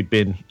lady who'd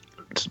been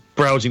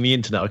browsing the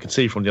internet. I could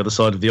see from the other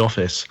side of the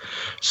office.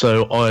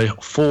 So I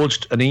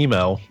forged an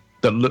email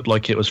that looked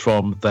like it was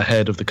from the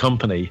head of the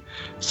company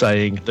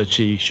saying that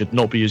she should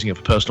not be using it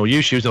for personal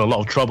use. She was in a lot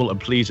of trouble and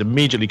please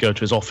immediately go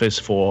to his office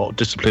for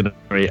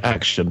disciplinary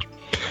action.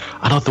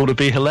 And I thought it'd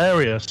be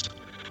hilarious.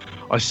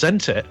 I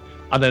sent it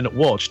and then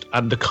watched,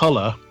 and the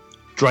colour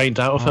drained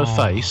out of her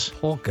face.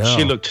 Poor girl.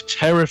 She looked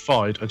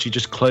terrified and she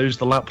just closed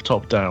the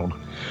laptop down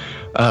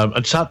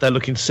and sat there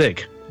looking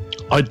sick.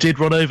 I did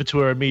run over to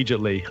her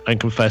immediately and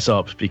confess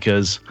up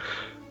because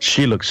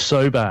She looks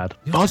so bad.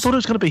 I thought it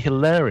was going to be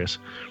hilarious.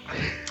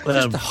 You're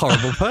just a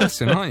horrible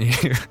person,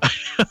 aren't you?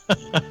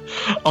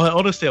 I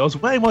was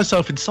weighing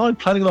myself inside,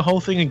 planning the whole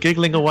thing and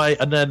giggling away,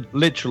 and then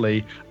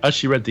literally, as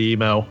she read the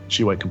email,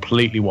 she went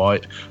completely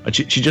white, and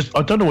she just,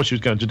 I don't know what she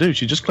was going to do.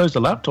 She just closed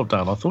the laptop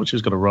down. I thought she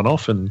was going to run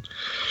off and,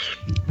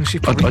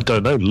 I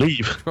don't know, leave.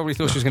 She probably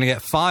thought she was going to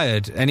get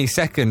fired any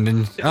second,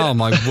 and oh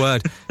my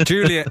word.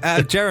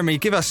 Julia, Jeremy,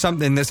 give us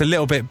something that's a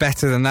little bit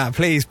better than that,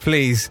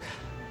 please.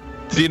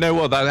 Do you know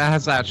what? That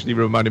has actually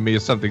reminded me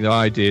of something that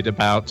I did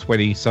about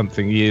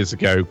 20-something years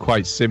ago,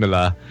 quite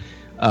similar,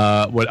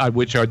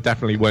 which I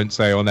definitely won't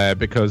say on air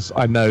because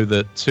I know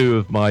that 2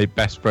 of my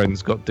best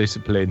friends got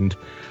disciplined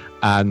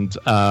and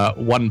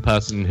one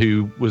person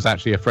who was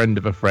actually a friend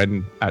of a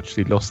friend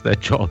actually lost their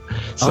job.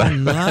 So, oh,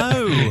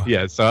 no!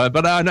 Yeah, so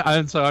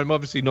I'm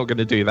obviously not going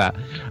to do that.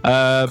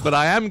 But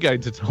I am going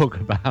to talk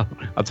about...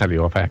 I'll tell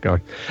you off air, guys.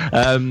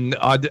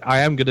 I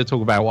am going to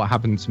talk about what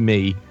happened to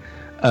me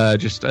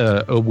just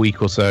a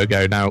week or so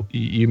ago. Now,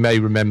 you may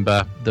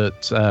remember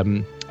that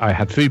I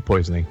had food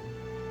poisoning.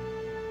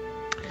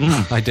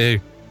 I do.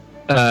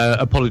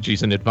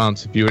 Apologies in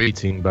advance if you're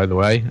eating, by the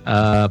way,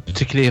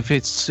 particularly if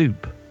it's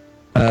soup.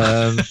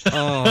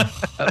 No.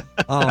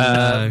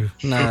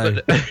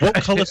 What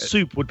colour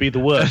soup would be the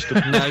worst?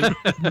 No.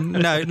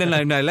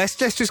 Let's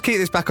just keep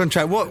this back on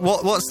track.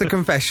 What's the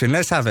confession?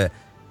 Let's have it.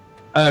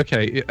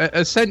 Okay,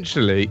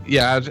 essentially,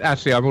 yeah.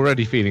 Actually, I'm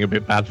already feeling a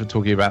bit bad for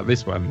talking about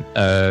this one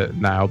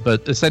now.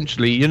 But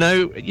essentially, you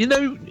know,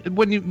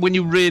 when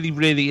you're really,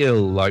 really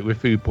ill, like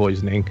with food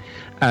poisoning,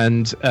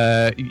 and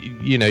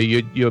you know,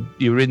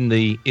 you're in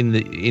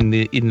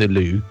the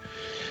loo,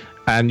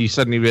 and you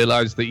suddenly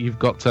realise that you've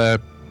got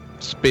to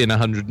spin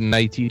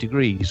 180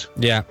 degrees.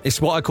 Yeah, it's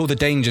what I call the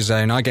danger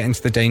zone. I get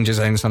into the danger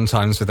zone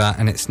sometimes with that,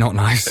 and it's not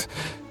nice.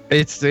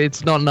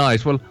 It's not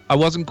nice. Well, I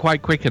wasn't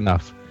quite quick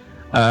enough.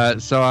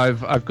 So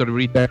I've got to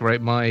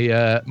redecorate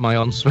my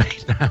my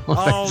ensuite now.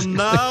 Oh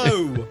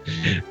no!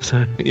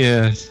 So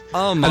yes.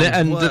 Oh my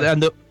and word.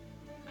 And the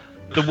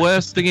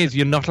worst thing is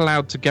you're not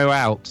allowed to go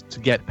out to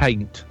get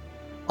paint.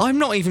 I'm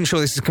not even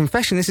sure this is a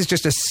confession. This is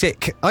just a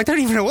sick... I don't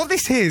even know what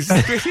this is.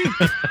 This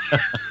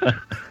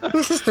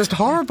is just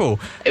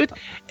horrible.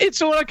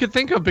 It's all I could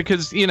think of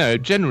because, you know,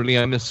 generally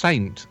I'm a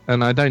saint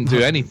and I don't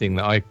do anything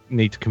that I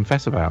need to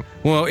confess about.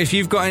 Well, if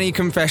you've got any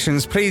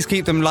confessions, please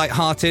keep them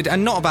light-hearted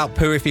and not about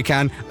poo if you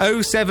can.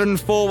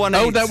 07418...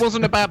 Oh, that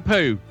wasn't about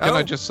poo. Can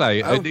I just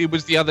say? Oh. It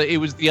was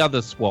the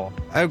other swap.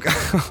 Okay.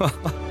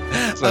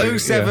 So,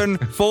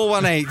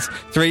 07418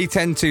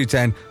 310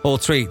 210 or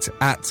tweet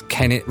at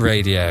Kennet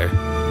Radio.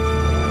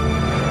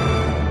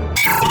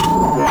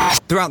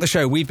 Throughout the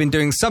show, we've been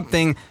doing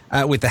something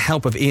with the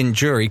help of Ian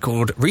Jury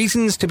called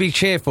Reasons to be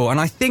Cheerful, and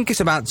I think it's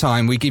about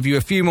time we give you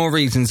a few more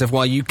reasons of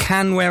why you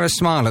can wear a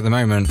smile at the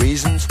moment.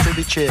 Reasons to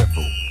be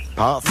cheerful,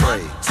 part 3.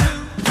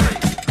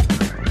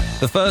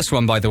 The first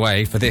one, by the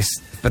way, for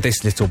this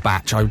little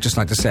batch, I would just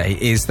like to say,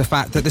 is the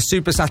fact that the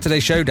Super Saturday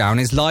Showdown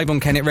is live on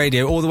Kennet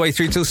Radio all the way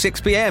through till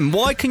 6 p.m.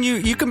 Why can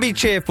you can be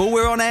cheerful?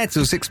 We're on air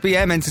till 6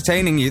 p.m.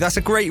 entertaining you. That's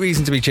a great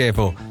reason to be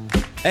cheerful.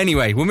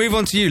 Anyway, we'll move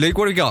on to you, Luke.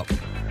 What have we got?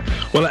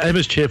 Well,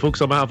 Emma's cheerful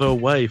because I'm out of her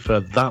way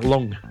for that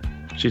long.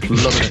 She's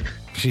loving it.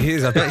 She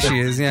is, I bet she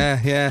is,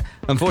 yeah.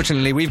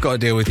 Unfortunately, we've got to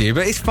deal with you,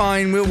 but it's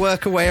fine. We'll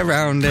work our way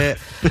around it.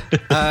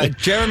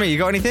 Jeremy, you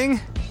got anything?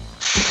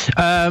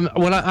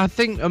 Well, I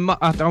think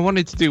I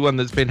wanted to do one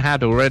that's been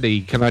had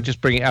already. Can I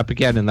just bring it up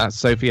again? And that's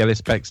Sophie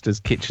Ellis-Bextor's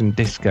Kitchen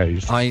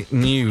Discos. I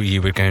knew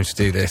you were going to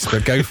do this,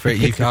 but go for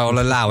it. I'll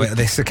allow it at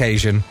this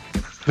occasion.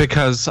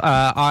 Because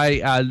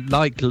I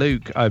like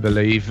Luke, I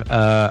believe,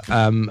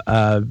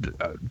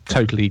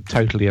 totally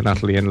and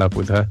utterly in love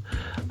with her,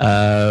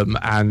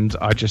 and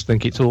I just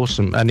think it's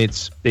awesome, and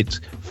it's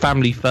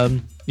family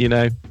fun. You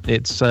know,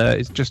 it's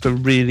just a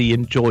really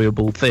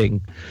enjoyable thing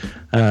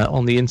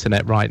on the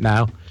internet right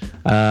now,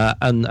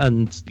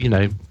 and you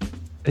know,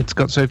 it's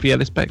got Sophie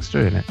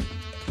Ellis-Bextor in it.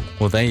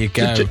 Well, there you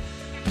go.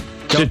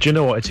 Do you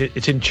know what?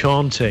 It's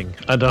enchanting.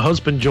 And her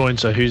husband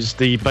joins her, who's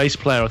the bass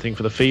player, I think,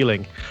 for The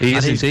Feeling.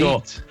 He's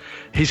got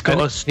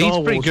a Star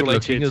Wars pretty good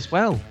looking as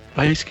well.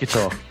 Bass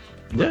guitar.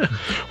 Yeah.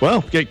 Well,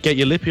 get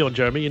your lippy on,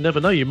 Jeremy. You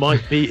never know. You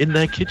might be in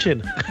their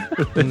kitchen.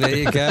 And there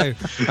you go.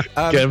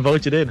 Get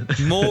invited in.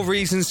 More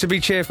reasons to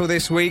be cheerful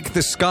this week.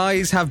 The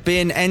skies have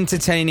been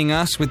entertaining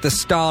us with the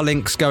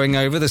Starlinks going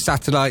over, the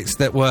satellites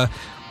that were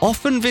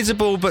often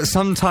visible but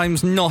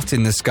sometimes not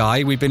in the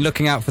sky. We've been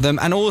looking out for them,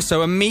 and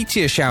also a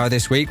meteor shower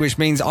this week, which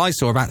means I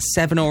saw about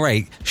 7 or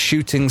 8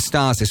 shooting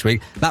stars this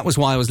week. That was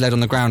why I was led on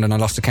the ground and I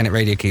lost the Kennet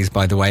radio keys,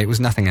 by the way. It was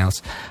nothing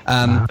else.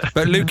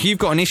 But Luke, you've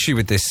got an issue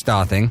with this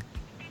star thing.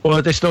 Well,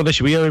 it's not an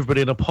issue. We owe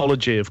everybody an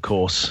apology, of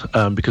course,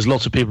 because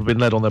lots of people have been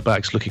led on their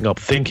backs looking up,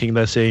 thinking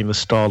they're seeing the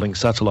Starlink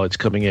satellites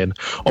coming in.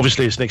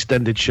 Obviously, it's an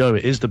extended show.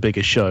 It is the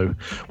biggest show.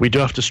 We do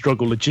have to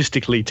struggle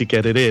logistically to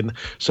get it in,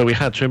 so we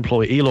had to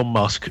employ Elon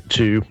Musk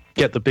to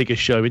get the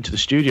biggest show into the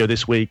studio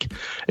this week.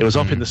 It was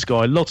up in the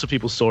sky. Lots of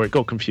people saw it,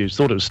 got confused,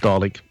 thought it was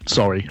Starlink.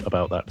 Sorry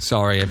about that.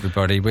 Sorry,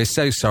 everybody. We're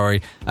so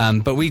sorry.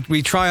 But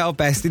we try our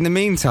best. In the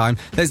meantime,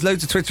 there's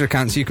loads of Twitter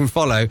accounts you can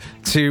follow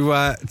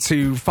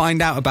to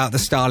find out about the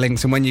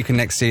Starlinks and when you can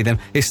next see them.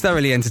 It's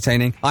thoroughly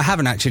entertaining. I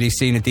haven't actually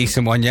seen a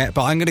decent one yet,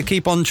 but I'm going to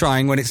keep on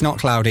trying when it's not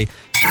cloudy.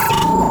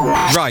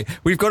 Right,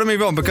 we've got to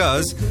move on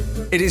because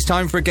it is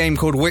time for a game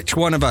called Which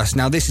One of Us.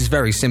 Now, this is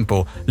very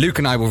simple. Luke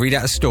and I will read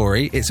out a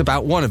story. It's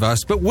about one of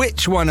us, but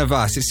which one of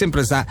us? It's simple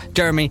as that.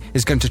 Jeremy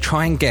is going to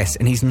try and guess,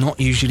 and he's not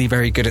usually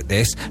very good at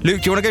this.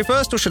 Luke, do you want to go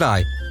first, or should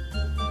I?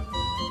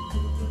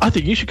 I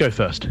think you should go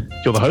first.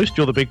 You're the host,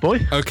 you're the big boy.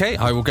 Okay,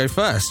 I will go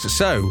first.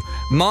 So,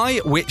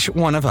 my which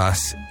one of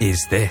us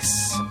is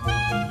this?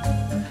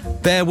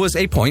 There was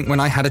a point when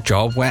I had a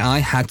job where I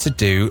had to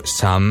do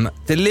some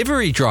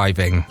delivery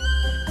driving.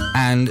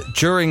 And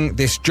during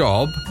this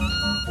job,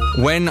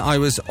 when I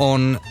was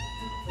on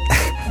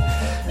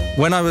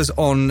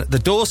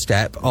the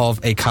doorstep of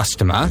a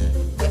customer,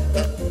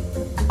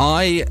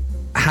 I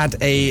had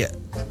a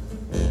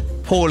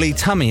poorly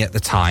tummy at the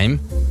time,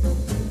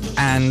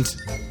 and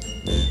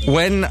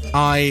when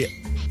I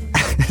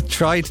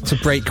tried to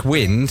break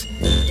wind,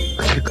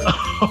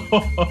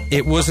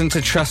 it wasn't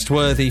a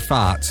trustworthy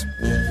fart.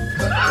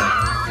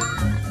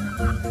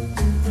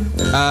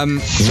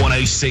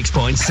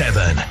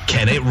 106.7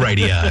 Kennet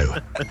Radio.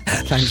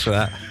 Thanks for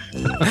that.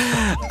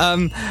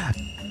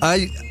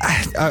 I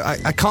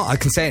can't. I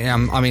can say it.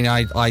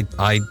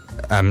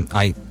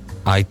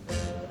 I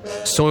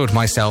soiled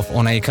myself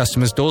on a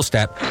customer's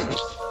doorstep.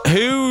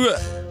 Who?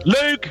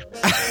 Luke.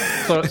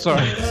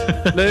 Sorry.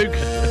 Luke.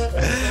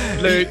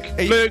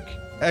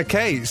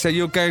 Okay, so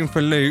you're going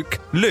for Luke.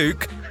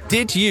 Luke,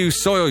 did you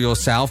soil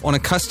yourself on a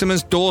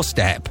customer's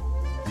doorstep?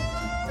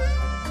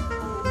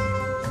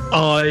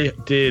 I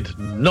did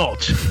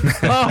not.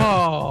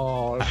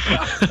 Oh.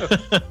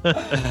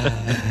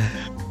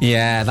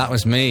 Yeah, that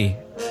was me.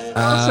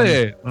 That's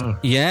it.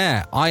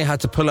 Yeah, I had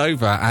to pull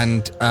over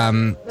and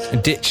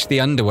ditch the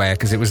underwear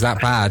because it was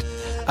that bad.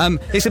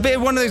 It's a bit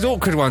of one of those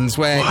awkward ones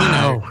where, wow. You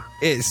know,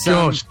 it's...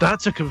 Gosh,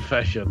 that's a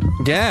confession.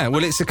 Yeah,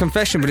 well, it's a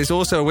confession, but it's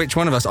also a which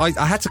one of us. I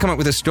had to come up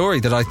with a story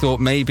that I thought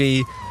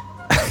maybe,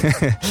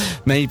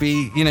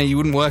 you know, you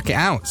wouldn't work it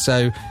out.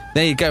 So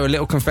there you go, a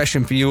little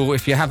confession for you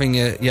if you're having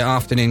your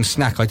afternoon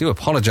snack. I do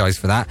apologise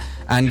for that.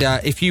 And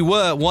if you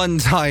were one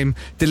time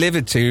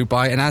delivered to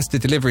by an Asda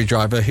delivery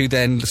driver who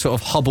then sort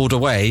of hobbled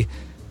away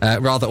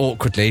rather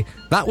awkwardly,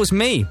 that was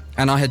me.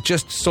 And I had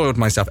just soiled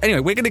myself.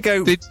 Anyway, we're going to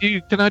go...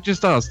 Can I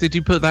just ask, did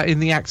you put that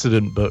in the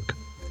accident book?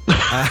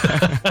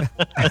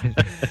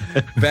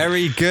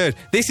 Very good.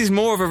 This is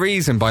more of a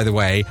reason, by the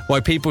way, why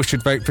people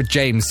should vote for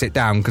James sit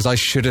down, because I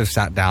should have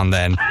sat down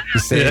then. You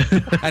see,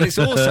 and it's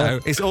also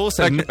that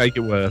can make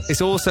it worse.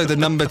 It's also the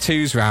number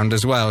twos round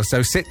as well.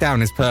 So sit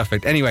down is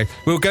perfect. Anyway,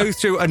 we'll go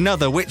through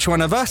another which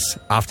one of us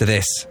after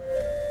this.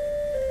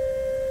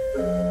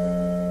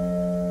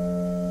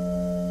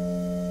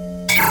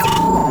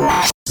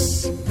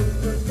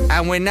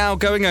 And we're now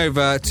going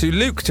over to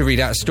Luke to read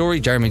out a story.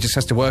 Jeremy just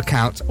has to work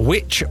out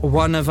which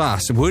one of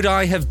us would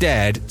I have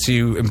dared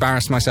to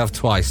embarrass myself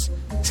twice.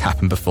 It's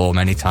happened before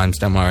many times,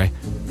 don't worry.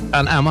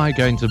 And am I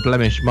going to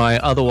blemish my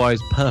otherwise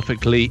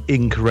perfectly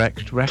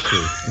incorrect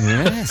record?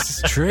 Yes,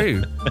 it's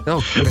true. Oh,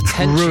 the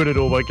tension. Ruin it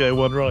all by getting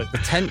one right. The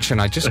tension,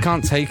 I just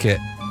can't take it.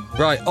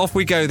 Right, off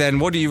we go then.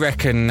 What do you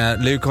reckon,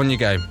 Luke? On you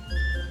go.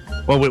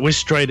 Well, we're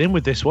straight in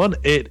with this one.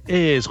 It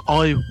is,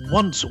 I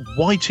once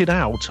whited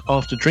out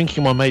after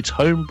drinking my mate's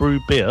homebrew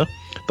beer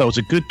that was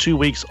a good 2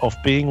 weeks off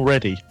being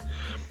ready.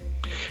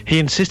 He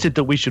insisted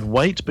that we should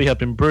wait, but he had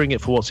been brewing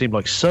it for what seemed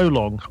like so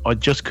long, I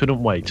just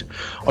couldn't wait.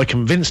 I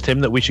convinced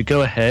him that we should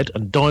go ahead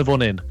and dive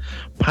on in,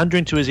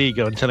 pandering to his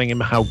ego and telling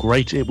him how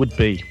great it would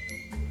be.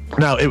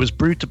 Now, it was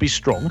brewed to be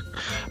strong,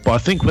 but I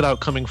think without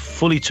coming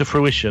fully to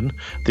fruition,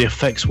 the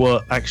effects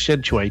were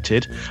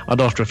accentuated, and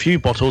after a few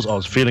bottles, I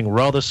was feeling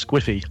rather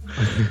squiffy.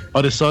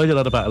 I decided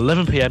at about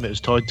 11 p.m. it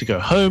was time to go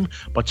home,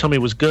 my tummy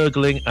was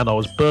gurgling, and I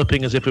was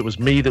burping as if it was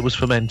me that was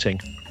fermenting.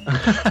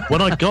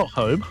 When I got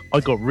home, I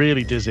got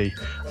really dizzy,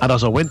 and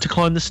as I went to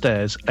climb the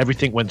stairs,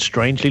 everything went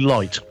strangely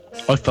light.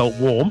 I felt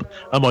warm,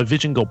 and my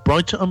vision got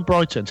brighter and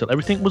brighter until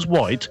everything was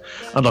white,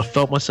 and I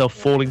felt myself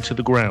falling to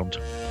the ground.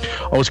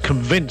 I was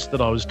convinced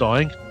that I was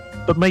dying,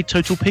 but made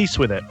total peace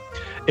with it.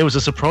 It was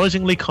a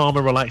surprisingly calm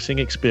and relaxing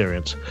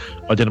experience.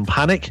 I didn't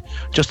panic,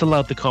 just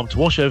allowed the calm to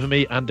wash over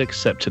me and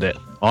accepted it.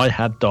 I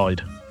had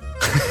died.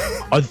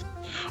 I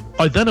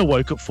then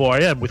awoke at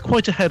 4 a.m. with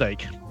quite a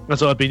headache,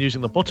 as I had been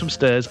using the bottom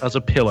stairs as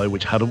a pillow,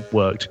 which hadn't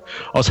worked.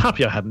 I was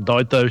happy I hadn't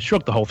died, though,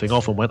 shrugged the whole thing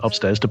off and went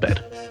upstairs to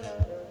bed.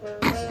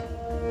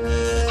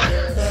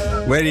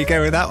 Where do you go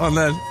with that one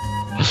then?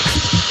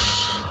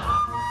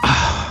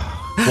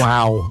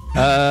 Wow.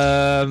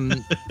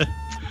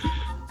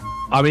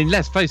 I mean,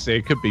 let's face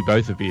it could be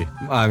both of you.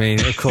 I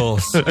mean, of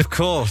course, of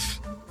course.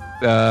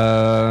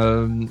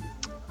 I'm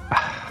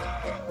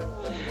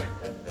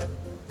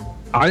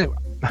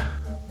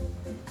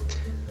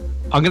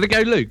going to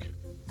go Luke.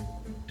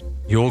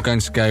 You're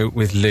going to go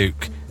with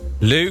Luke.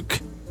 Luke,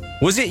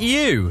 was it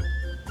you?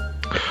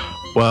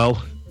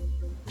 Well,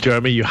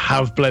 Jeremy, you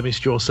have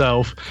blemished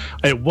yourself.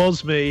 It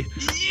was me.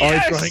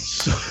 Yes! I drank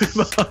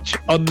so much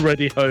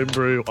unready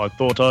homebrew, I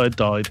thought I had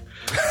died.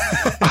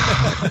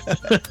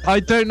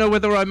 I don't know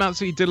whether I'm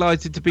absolutely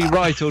delighted to be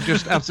right or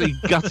just absolutely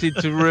gutted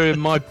to ruin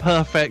my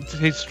perfect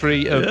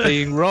history of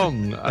being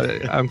wrong.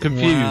 I'm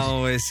confused.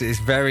 Wow, it's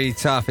very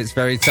tough. It's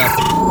very tough.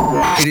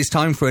 It is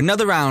time for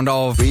another round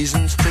of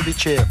Reasons to be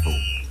cheerful.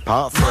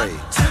 Part 3.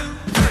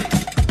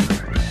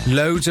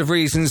 Loads of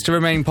reasons to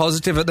remain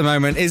positive at the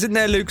moment, isn't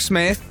there, Luke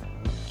Smith?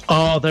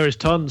 Oh, there is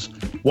tons.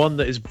 One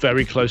that is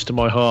very close to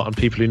my heart, and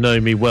people who know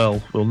me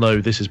well will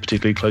know this is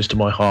particularly close to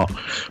my heart.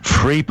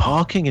 Free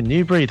parking in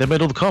Newbury. They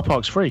made all the car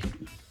parks free.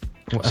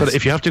 So that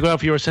if you have to go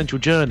out for your essential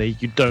journey,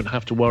 you don't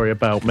have to worry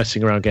about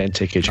messing around getting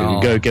tickets. You can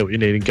go get what you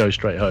need and go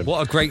straight home.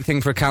 What a great thing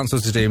for a council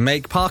to do.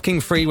 Make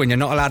parking free when you're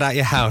not allowed out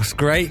your house.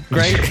 Great,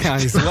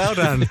 guys. Well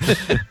done.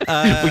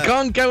 We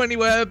can't go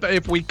anywhere, but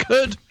if we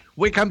could,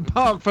 we can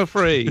park for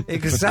free.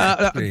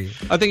 Exactly.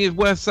 I think it's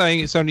worth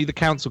saying it's only the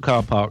council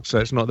car parks, so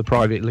it's not the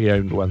privately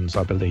owned ones,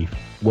 I believe.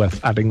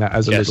 Worth adding that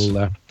as a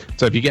little...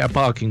 so if you get a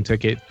parking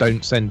ticket,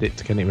 don't send it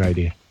to Kenny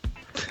Radio.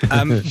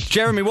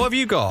 Jeremy, what have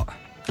you got?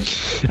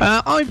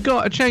 I've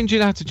got a change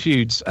in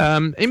attitudes.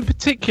 In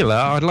particular,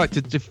 I'd like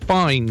to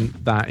define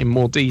that in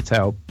more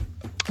detail.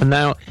 And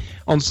now,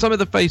 on some of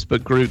the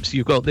Facebook groups,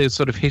 you've got this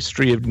sort of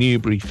history of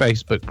Newbury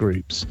Facebook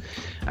groups.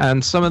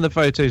 And some of the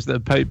photos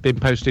that have been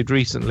posted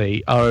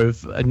recently are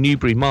of a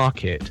Newbury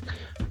market,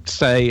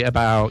 say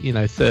about,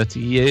 30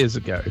 years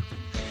ago.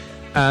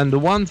 And the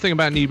one thing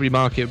about Newbury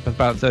Market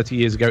about 30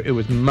 years ago, it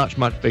was much,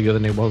 much bigger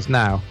than it was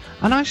now.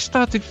 And I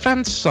started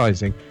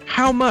fantasising,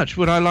 how much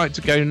would I like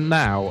to go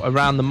now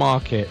around the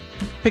market,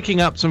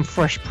 picking up some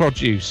fresh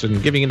produce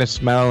and giving it a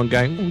smell and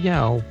going, oh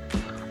yeah,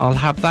 I'll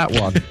have that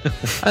one.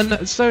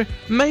 And so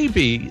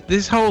maybe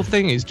this whole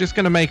thing is just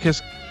going to make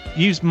us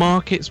use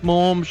markets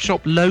more,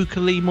 shop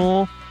locally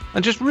more,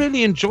 and just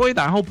really enjoy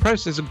that whole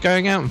process of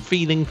going out and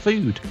feeling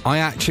food. I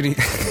actually...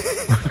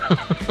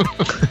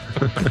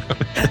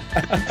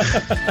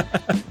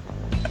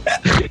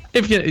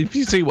 If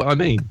you see what I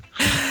mean.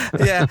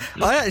 Yeah,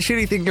 I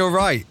actually think you're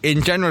right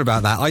in general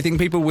about that. I think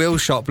people will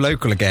shop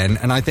local again,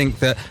 and I think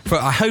that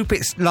I hope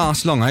it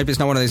lasts long. I hope it's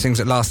not one of those things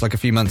that lasts like a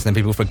few months and then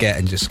people forget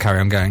and just carry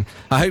on going.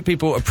 I hope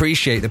people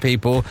appreciate the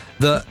people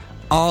that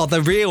are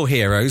the real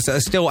heroes that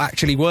are still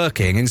actually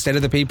working instead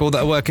of the people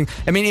that are working.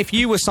 I mean, if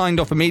you were signed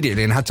off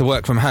immediately and had to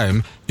work from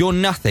home, you're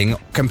nothing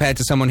compared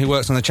to someone who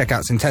works on the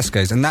checkouts in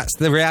Tesco's, and that's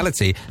the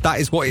reality. That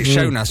is what it's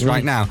shown us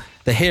right now,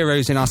 the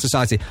heroes in our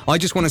society. I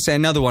just want to say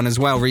another one as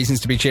well, reasons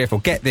to be cheerful.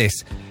 Get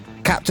this.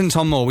 Captain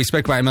Tom Moore, we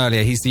spoke about him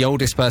earlier. He's the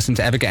oldest person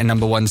to ever get a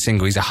 #1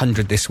 single. He's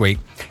 100 this week.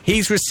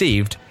 He's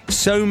received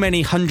so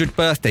many 100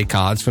 birthday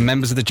cards from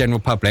members of the general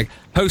public.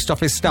 Post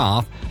office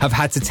staff have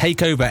had to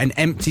take over an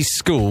empty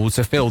school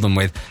to fill them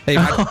with. They've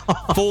had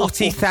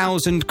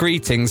 40,000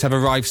 greetings have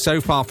arrived so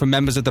far from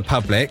members of the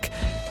public.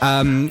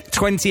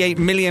 £28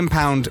 million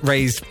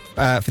raised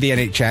for the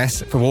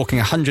NHS for walking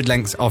 100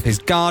 lengths of his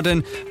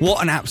garden.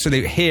 What an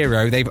absolute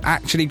hero. They've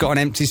actually got an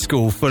empty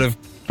school full of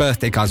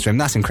birthday cards to him.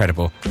 That's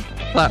incredible.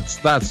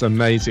 That's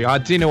amazing.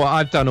 Do you know what?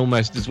 I've done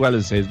almost as well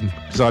as him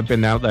because I've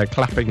been out there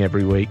clapping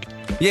every week.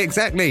 Yeah,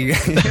 exactly.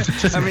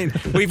 I mean,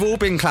 we've all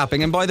been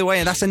clapping, and by the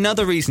way, that's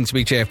another reason to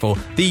be cheerful.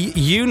 The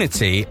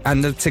unity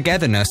and the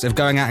togetherness of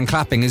going out and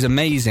clapping is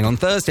amazing. On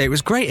Thursday, it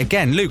was great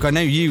again. Luke, I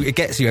know it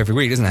gets you every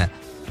week, doesn't it?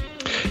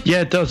 Yeah,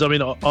 it does. I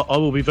mean, I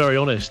will be very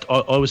honest.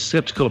 I was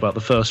sceptical about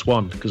the first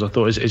one because I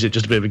thought, is it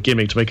just a bit of a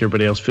gimmick to make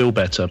everybody else feel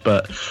better?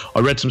 But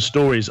I read some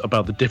stories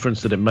about the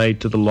difference that it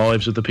made to the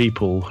lives of the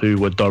people who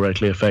were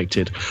directly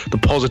affected. The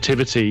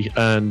positivity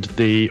and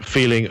the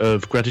feeling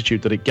of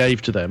gratitude that it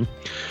gave to them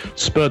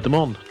spurred them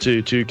on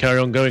to carry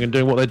on going and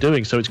doing what they're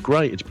doing. So it's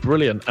great. It's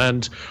brilliant.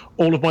 And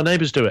all of my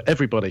neighbours do it.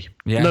 Everybody.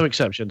 Yeah. No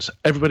exceptions.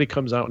 Everybody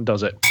comes out and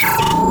does it.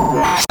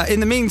 In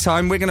the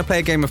meantime, we're going to play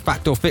a game of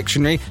fact or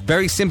fictionary.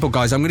 Very simple,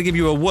 guys. I'm going to give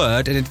you a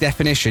word and a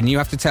definition. You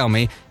have to tell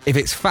me if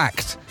it's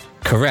fact,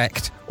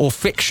 correct, or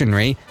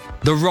fictionary,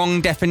 the wrong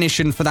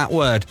definition for that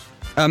word.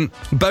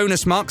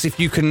 Bonus marks if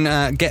you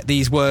can get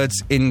these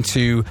words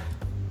into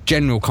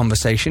general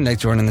conversation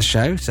later on in the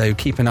show, so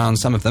keep an eye on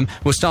some of them.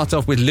 We'll start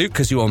off with Luke,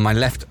 because you're on my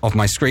left of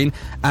my screen,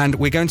 and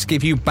we're going to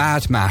give you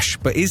Bad Mash.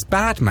 But is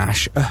Bad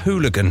Mash a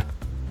hooligan?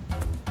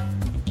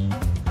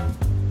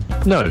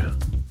 No.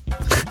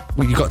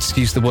 Well, you've got to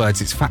use the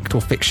words. It's fact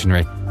or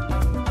fictionary.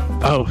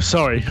 Oh,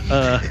 sorry.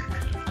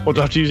 Or do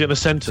I have to use it in a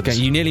sentence? Okay,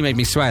 you nearly made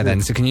me swear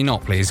then, so can you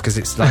not, please? Because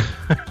it's like...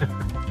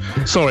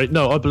 Sorry,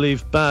 no, I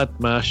believe Bad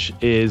Mash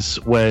is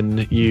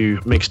when you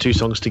mix two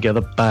songs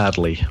together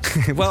badly.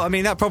 Well, I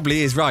mean, that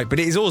probably is right, but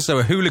it is also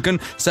a hooligan,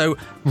 so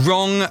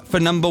wrong for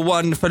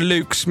 #1 for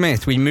Luke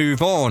Smith. We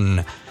move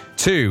on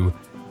to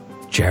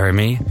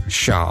Jeremy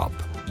Sharp.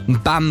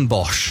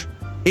 Bambosh.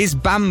 Is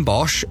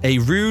bambosh a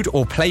rude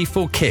or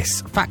playful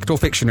kiss? Fact or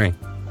fictionary?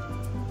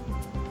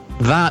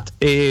 That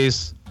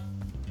is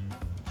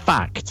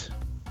fact.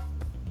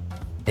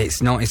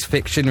 It's not. It's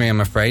fictionary,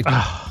 I'm afraid.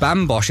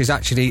 Bambosh is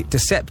actually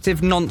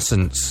deceptive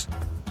nonsense.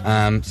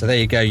 So there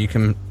you go. You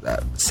can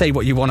say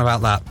what you want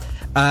about that.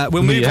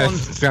 We'll move on.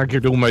 I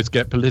could almost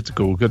get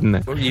political, couldn't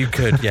it? You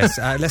could, yes.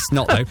 Let's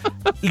not, though.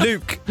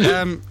 Luke.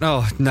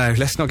 Oh, no,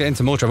 let's not get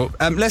into more trouble.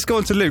 Let's go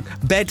on to Luke.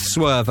 Bed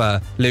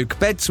swerver. Luke,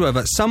 bed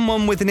swerver.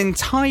 Someone with an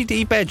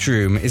untidy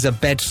bedroom is a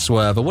bed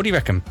swerver. What do you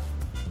reckon?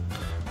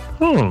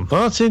 Oh,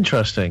 that's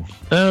interesting.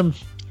 No,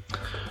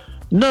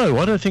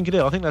 I don't think it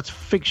is. I think that's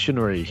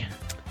fictionary.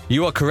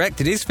 You are correct.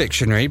 It is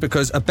fictionary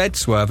because a bed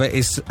swerver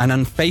is an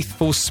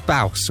unfaithful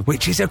spouse,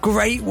 which is a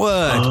great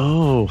word.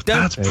 Oh,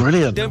 that's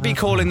brilliant. Don't be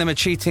calling them a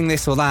cheating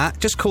this or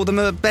that. Just call them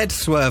a bed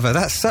swerver.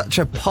 That's such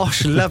a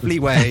posh, lovely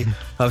way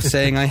of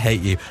saying I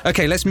hate you.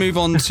 Okay, let's move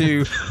on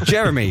to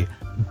Jeremy.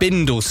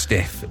 Bindle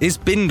stiff. Is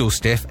bindle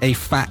stiff a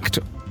fact?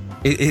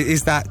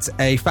 Is that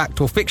a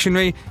fact or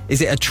fictionary? Is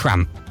it a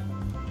tramp?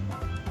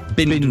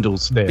 Bindle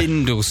stiff.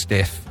 Bindle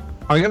stiff.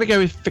 I'm going to go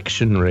with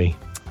fictionary.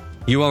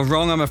 You are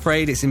wrong, I'm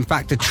afraid. It's in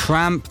fact a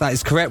tramp. That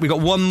is correct. We've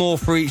got one more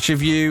for each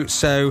of you.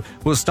 So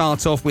we'll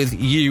start off with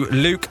you,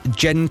 Luke.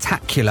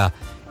 Gentacular.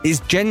 Is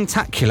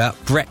gentacular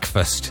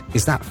breakfast?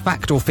 Is that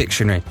fact or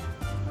fictionary?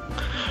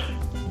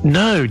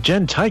 No,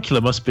 gentacular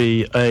must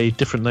be a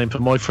different name for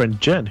my friend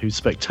Jen, who's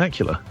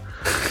spectacular.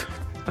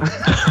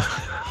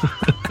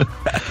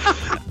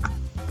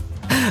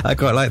 I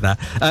quite like that.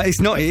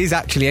 It's not. It is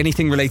actually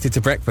anything related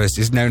to breakfast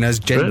is known as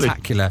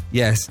gentacular. Really?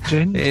 Yes,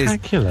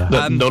 gentacular.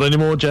 Not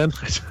anymore, Jen.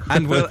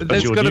 And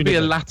there's got to be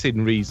a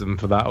Latin reason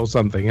for that or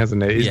something,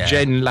 hasn't it? Is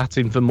Gen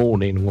Latin for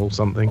morning or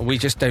something? Well, we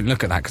just don't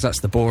look at that because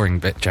that's the boring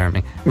bit,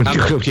 Jeremy.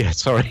 Yeah,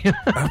 sorry.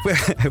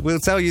 We'll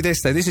tell you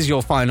this though. This is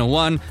your final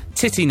one.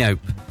 Titty nope.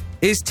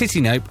 Is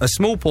titty nope a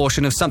small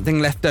portion of something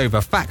left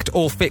over? Fact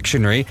or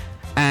fictionary?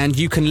 And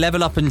you can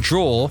level up and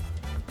draw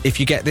if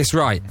you get this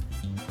right.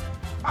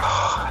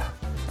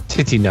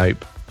 Titty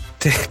nope.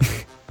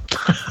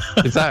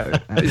 Is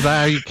that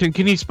how you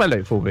can you spell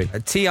it for me?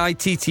 Tittynnope.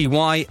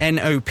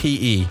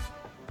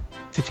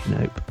 Titty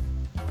nope.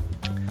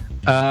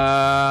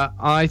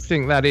 I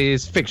think that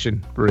is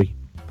fiction, Brie.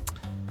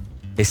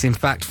 It's in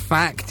fact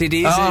fact. It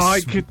is. I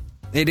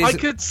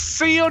could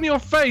see on your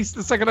face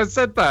the second I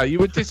said that. You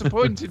were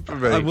disappointed for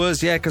me. I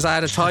was, yeah, because I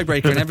had a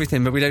tiebreaker and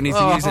everything, but we don't need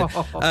to use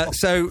it.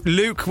 So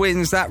Luke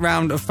wins that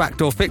round of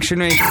fact or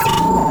fictionary.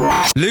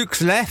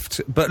 Luke's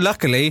left, but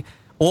luckily,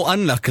 or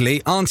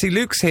unluckily, Auntie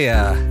Luke's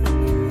here.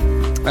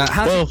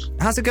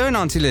 How's it going,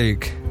 Auntie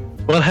Luke?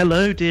 Well,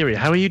 hello, dearie.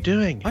 How are you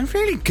doing? I'm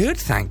really good,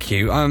 thank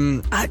you. A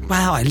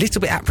little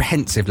bit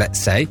apprehensive, let's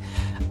say.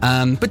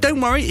 But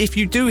don't worry, if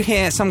you do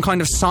hear some kind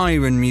of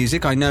siren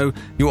music, I know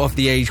you're of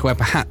the age where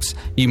perhaps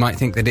you might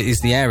think that it is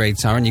the air raid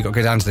siren, you've got to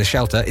go down to the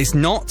shelter. It's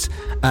not.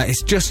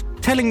 It's just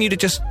telling you to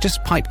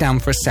just pipe down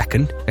for a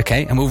second,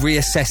 okay? And we'll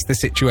reassess the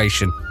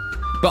situation.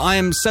 But I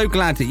am so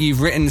glad that you've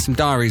written some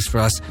diaries for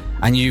us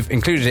and you've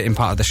included it in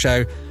part of the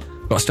show.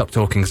 Got to stop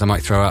talking because I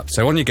might throw up.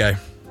 So on you go.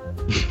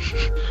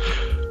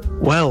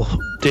 Well,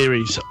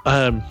 dearies,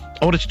 I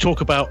wanted to talk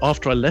about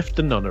after I left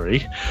the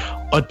nunnery.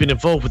 I'd been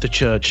involved with the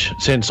church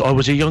since I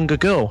was a younger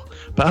girl.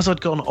 But as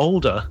I'd gotten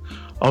older,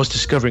 I was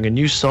discovering a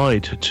new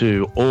side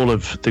to all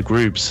of the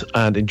groups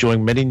and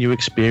enjoying many new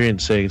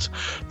experiences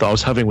that I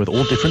was having with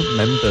all different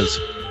members.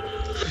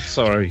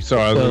 Sorry, I was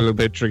a little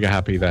bit trigger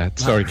happy there.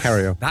 Sorry,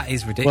 carry on. That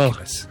is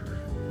ridiculous.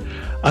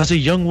 Well, as a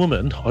young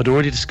woman, I'd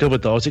already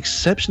discovered that I was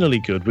exceptionally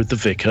good with the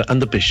vicar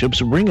and the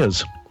bishop's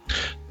ringers.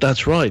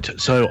 That's right,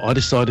 so I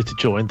decided to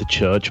join the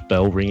church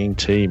bell ringing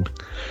team.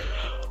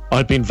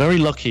 I'd been very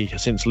lucky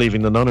since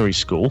leaving the nunnery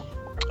school.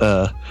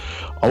 I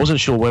wasn't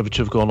sure whether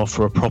to have gone off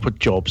for a proper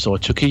job, so I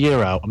took a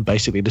year out and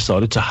basically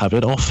decided to have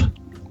it off,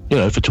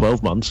 for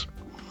 12 months.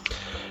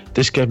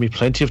 This gave me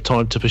plenty of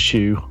time to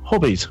pursue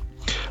hobbies.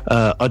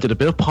 I did a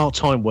bit of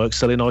part-time work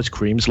selling ice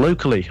creams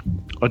locally.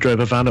 I drove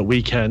a van at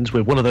weekends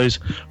with one of those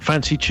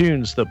fancy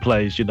tunes that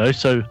plays,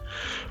 so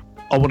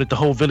I wanted the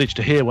whole village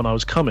to hear when I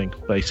was coming,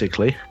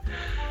 basically.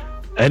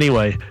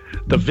 Anyway,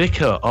 the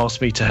vicar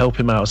asked me to help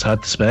him out as I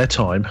had the spare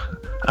time,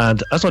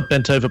 and as I'd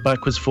bent over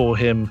backwards for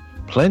him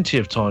plenty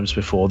of times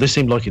before, this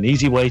seemed like an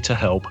easy way to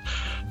help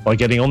by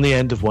getting on the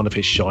end of one of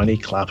his shiny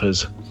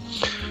clappers.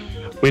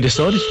 We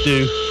decided to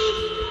do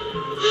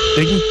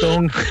ding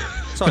dong.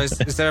 Sorry,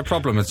 is there a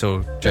problem at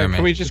all, Jeremy?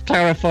 Can we just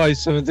clarify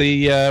some of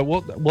the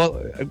what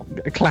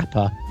a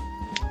clapper?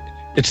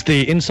 It's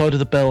the inside of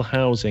the bell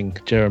housing,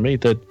 Jeremy,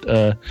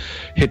 that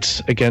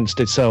hits against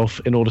itself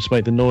in order to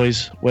make the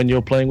noise when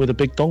you're playing with a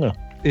big donger.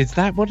 Is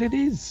that what it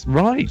is?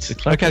 Right.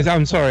 Okay,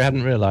 I'm sorry, I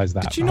hadn't realised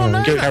that. Did you not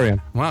know that? Carry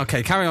on. Well,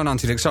 okay, carry on,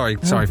 Auntie Luke. Sorry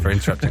for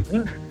interrupting.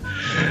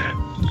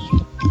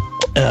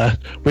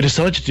 We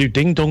decided to do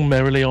Ding Dong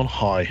Merrily on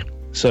High.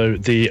 So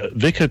the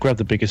vicar grabbed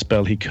the biggest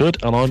bell he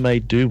could, and I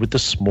made do with the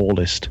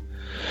smallest.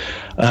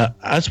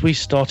 As we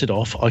started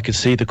off, I could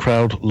see the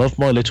crowd loved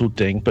my little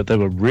ding, but they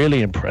were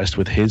really impressed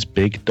with his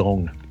big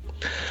dong.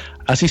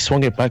 As he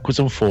swung it backwards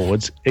and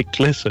forwards, it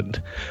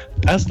glistened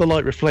as the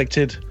light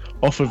reflected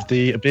off of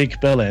the big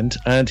bell end,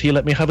 and he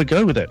let me have a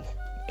go with it.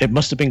 It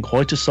must have been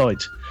quite a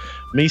sight.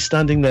 me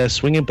standing there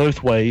swinging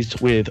both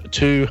ways with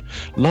two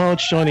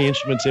large shiny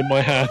instruments in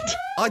my hand.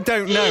 I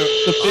don't know.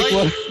 The big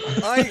one.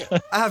 I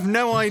have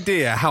no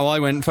idea how I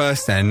went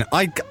first then.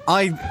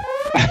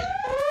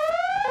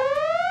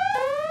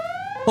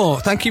 Oh,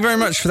 thank you very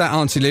much for that,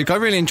 Auntie Luke. I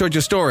really enjoyed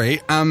your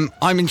story. I'm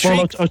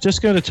intrigued. Well, I was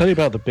just going to tell you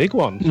about the big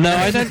one. No,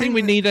 I don't think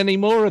we need any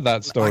more of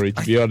that story,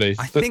 to be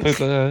honest. I think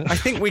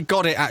we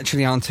got it,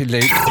 actually, Auntie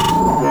Luke.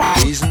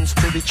 Reasons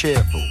to be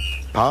cheerful.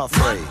 Part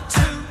 3.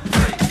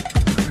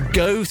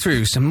 Go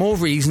through some more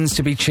reasons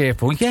to be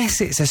cheerful.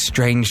 Yes, it's a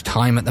strange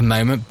time at the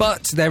moment,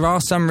 but there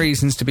are some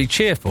reasons to be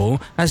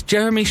cheerful, as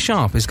Jeremy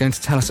Sharp is going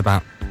to tell us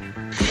about.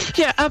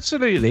 Yeah,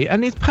 absolutely.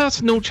 And it's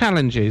personal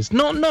challenges,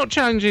 not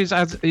challenges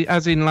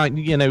as in like,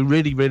 you know,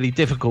 really, really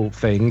difficult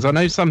things. I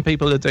know some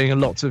people are doing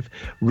lots of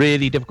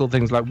really difficult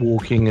things like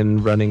walking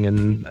and running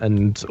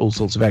and all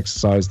sorts of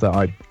exercise that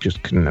I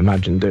just couldn't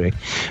imagine doing.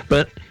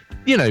 But,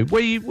 you know,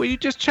 where you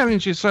just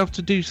challenge yourself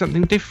to do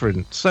something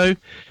different. So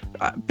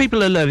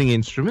people are learning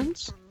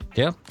instruments.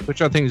 Yeah,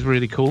 which I think is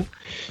really cool.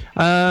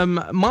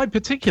 My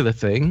particular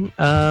thing,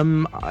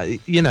 and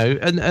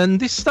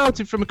this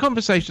started from a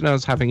conversation I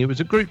was having. It was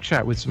a group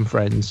chat with some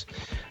friends,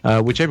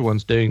 which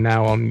everyone's doing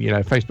now on, you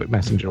know, Facebook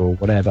Messenger or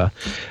whatever.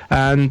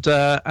 And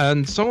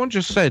someone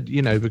just said,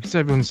 you know, because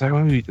everyone's saying,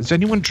 oh, is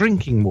anyone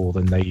drinking more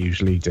than they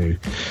usually do?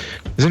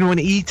 Is anyone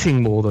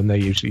eating more than they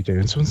usually do?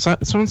 And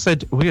someone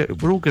said,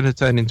 we're all going to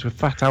turn into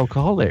fat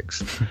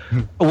alcoholics.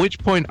 At which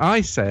point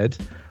I said,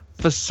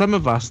 for some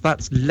of us,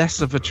 that's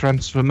less of a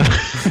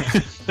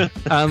transformation.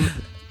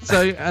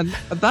 So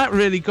that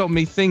really got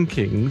me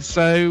thinking.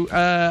 So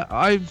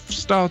I've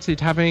started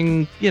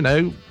having, you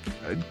know,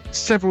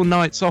 several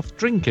nights off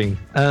drinking.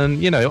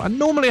 And, you know,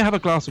 normally I have a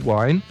glass of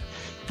wine.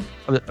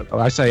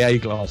 I say a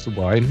glass of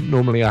wine.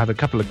 Normally I have a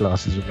couple of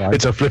glasses of wine.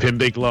 It's a flipping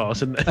big glass,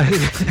 isn't it?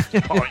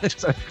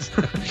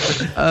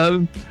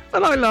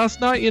 And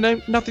last night, you know,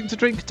 nothing to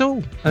drink at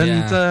all.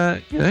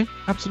 And, you know,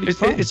 absolutely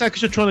fine. Is that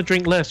because you're trying to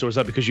drink less, or is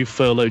that because you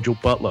furloughed your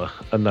butler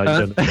and now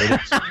you don't know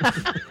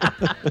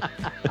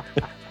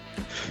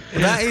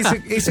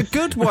It's a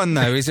good one,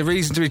 though. It's a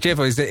reason to be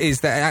cheerful. Is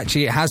that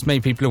actually it has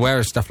made people aware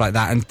of stuff like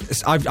that, and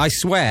I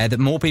swear that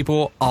more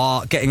people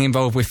are getting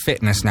involved with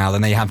fitness now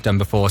than they have done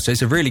before. So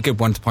it's a really good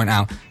one to point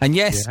out. And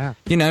yes,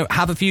 you know,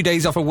 have a few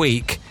days off a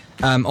week.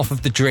 Off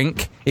of the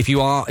drink. If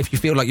you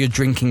feel like you're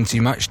drinking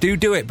too much,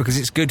 do it because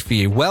it's good for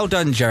you. Well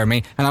done,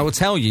 Jeremy. And I will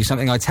tell you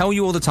something I tell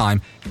you all the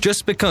time.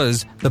 Just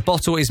because the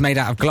bottle is made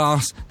out of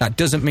glass, that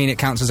doesn't mean it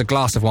counts as a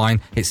glass of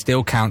wine. It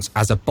still counts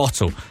as a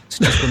bottle.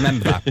 So just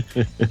remember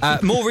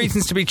that. More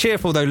reasons to be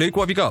cheerful, though, Luke.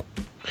 What have you got?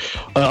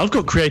 I've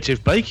got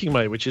creative baking,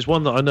 mate, which is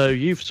one that I know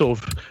you've sort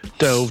of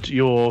delved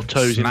your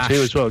toes into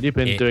as well. You've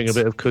been doing a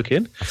bit of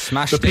cooking.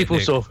 Smashed it, people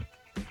Luke. sort of,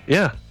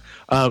 yeah.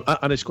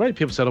 And it's great.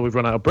 People said, oh, we've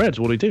run out of bread.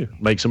 What do we do?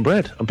 Make some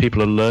bread. And people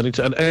are learning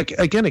to... And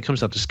again, it comes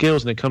down to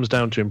skills, and it comes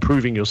down to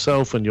improving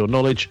yourself and your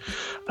knowledge.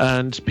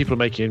 And people are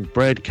making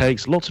bread,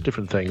 cakes, lots of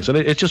different things. And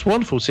it's just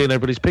wonderful seeing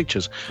everybody's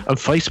pictures. And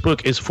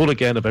Facebook is full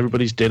again of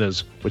everybody's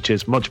dinners, which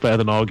is much better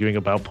than arguing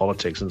about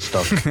politics and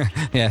stuff.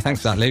 Yeah,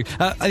 thanks for that, Luke.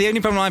 The only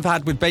problem I've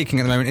had with baking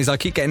at the moment is I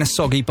keep getting a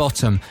soggy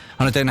bottom,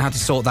 and I don't know how to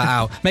sort that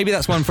out. Maybe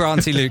that's one for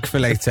Auntie Luke for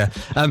later.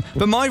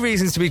 But my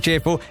reasons to be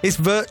cheerful is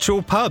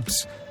virtual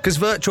pubs. Because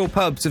virtual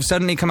pubs have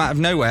suddenly come out of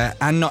nowhere,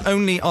 and not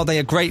only are they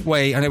a great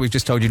way, I know we've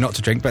just told you not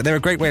to drink, but they're a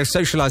great way of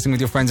socialising with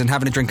your friends and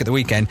having a drink at the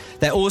weekend.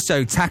 They're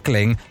also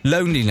tackling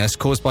loneliness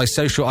caused by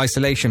social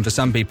isolation for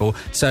some people,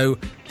 so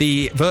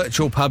the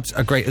virtual pubs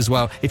are great as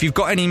well. If you've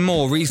got any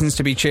more reasons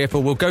to be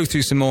cheerful, we'll go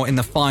through some more in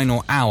the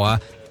final hour.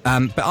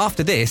 But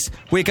after this,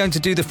 we're going to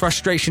do the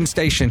frustration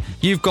station.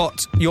 You've got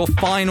your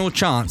final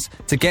chance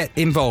to get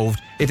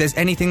involved. If there's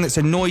anything that's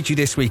annoyed you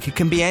this week, it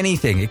can be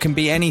anything. It can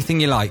be anything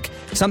you like.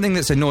 Something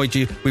that's annoyed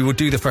you, we will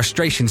do the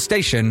frustration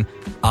station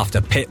after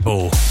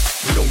Pitbull.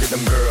 We don't get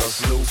them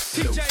girls loose.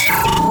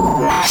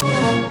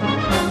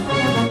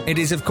 It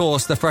is, of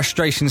course, the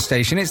frustration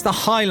station. It's the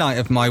highlight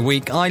of my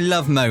week. I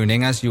love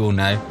moaning, as you all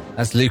know,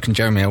 as Luke and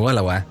Jeremy are well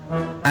aware.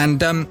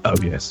 And, oh,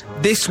 yes.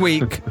 This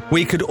week,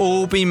 we could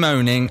all be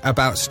moaning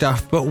about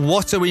stuff, but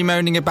what are we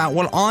moaning about?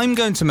 Well, I'm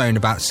going to moan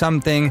about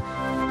something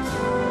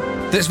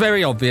that's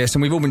very obvious,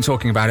 and we've all been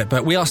talking about it,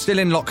 but we are still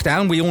in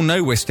lockdown. We all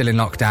know we're still in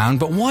lockdown,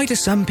 but why do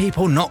some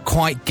people not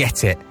quite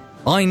get it?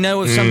 I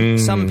know of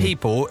some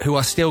people who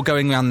are still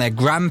going around their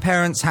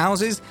grandparents'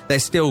 houses. They're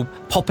still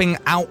popping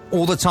out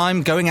all the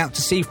time, going out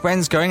to see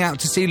friends, going out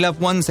to see loved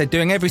ones. They're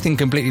doing everything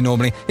completely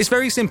normally. It's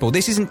very simple.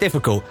 This isn't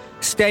difficult.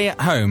 Stay at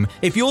home.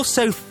 If you're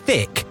so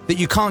thick that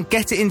you can't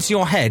get it into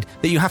your head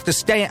that you have to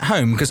stay at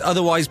home because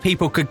otherwise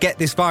people could get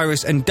this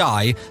virus and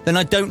die, then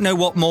I don't know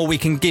what more we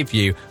can give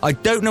you. I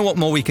don't know what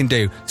more we can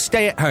do.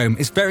 Stay at home.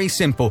 It's very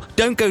simple.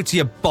 Don't go to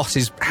your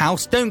boss's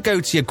house. Don't go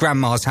to your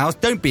grandma's house.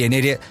 Don't be an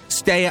idiot.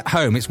 Stay at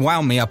home. It's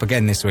wound me up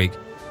again this week.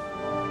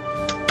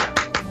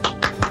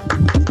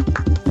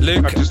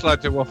 Luke, I'd just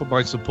like to offer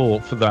my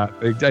support for that,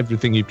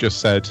 everything you've just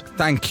said.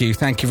 Thank you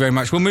very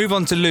much. We'll move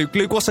on to Luke.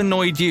 Luke, what's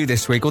annoyed you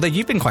this week? Although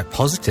you've been quite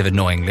positive,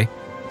 annoyingly.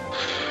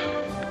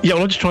 Yeah,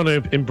 well, I'm just trying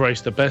to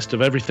embrace the best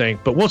of everything.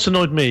 But what's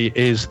annoyed me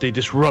is the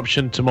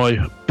disruption to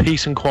my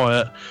peace and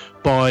quiet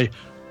by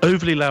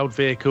overly loud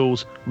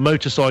vehicles,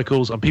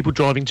 motorcycles, and people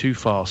driving too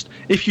fast.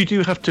 If you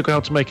do have to go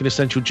out to make an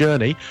essential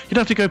journey, you'd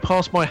have to go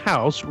past my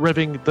house,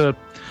 revving the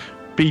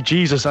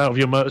bejesus out of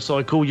your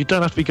motorcycle. You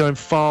don't have to be going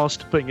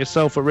fast, putting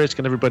yourself at risk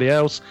and everybody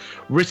else,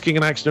 risking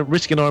an accident,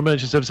 risking our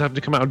emergency service having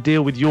to come out and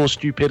deal with your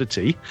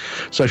stupidity.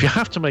 So if you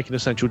have to make an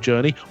essential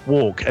journey,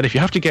 walk. And if you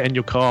have to get in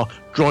your car,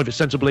 drive it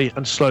sensibly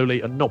and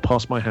slowly and not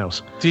past my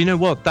house. Do you know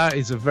what? That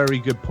is a very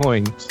good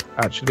point,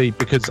 actually,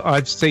 because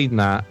I've seen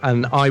that,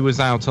 and I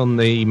was out on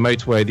the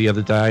motorway the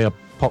other day. I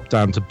popped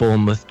down to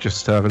Bournemouth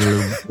just to have a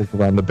little walk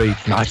around the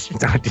beach. No, I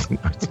didn't.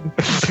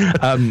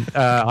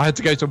 I had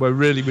to go somewhere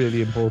really,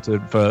 really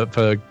important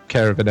for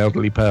care of an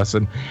elderly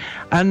person.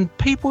 And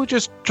people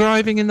just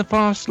driving in the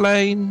fast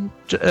lane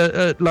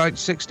at like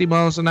 60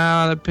 miles an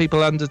hour,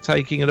 people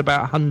undertaking at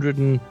about 100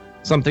 and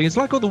something. It's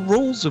like all the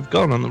rules have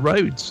gone on the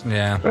roads.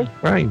 Yeah. Very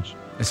strange.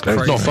 It's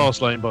not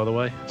fast lane, by the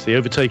way. It's the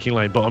overtaking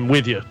lane, but I'm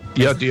with you.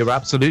 Yeah, you're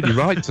absolutely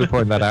right to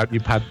point that out. You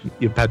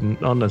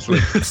pedant, honestly.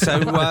 So,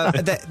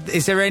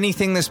 is there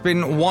anything that's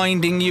been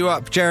winding you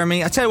up,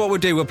 Jeremy? I tell you what we'll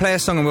do. We'll play a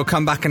song and we'll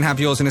come back and have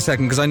yours in a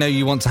second, because I know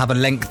you want to have a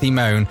lengthy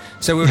moan.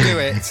 So we'll do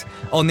it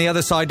on the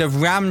other side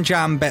of Ram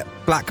Jam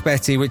Black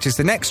Betty, which is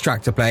the next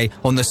track to play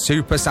on the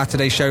Super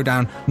Saturday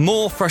Showdown.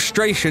 More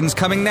frustrations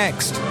coming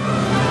next.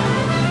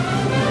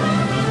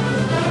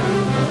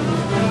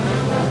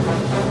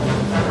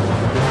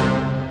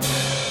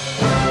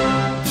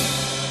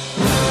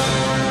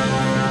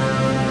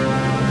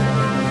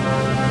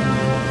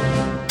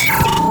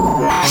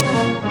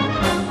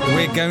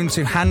 Going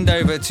to hand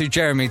over to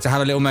Jeremy to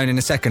have a little moan in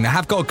a second. I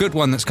have got a good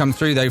one that's come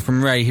through, though,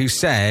 from Ray, who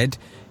said,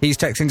 he's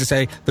texting to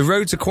say, the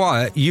roads are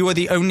quiet, you are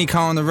the only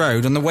car on the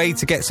road, on the way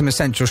to get some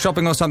essential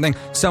shopping or something,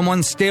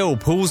 someone still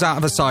pulls out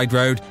of a side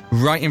road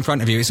right in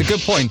front of you. It's a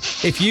good point.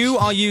 If you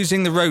are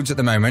using the roads at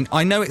the moment,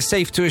 I know it's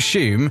safe to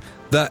assume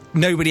that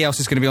nobody else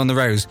is going to be on the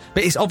roads.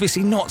 But it's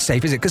obviously not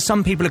safe, is it? Because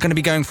some people are going to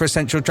be going for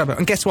essential travel.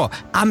 And guess what?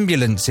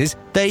 Ambulances,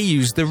 they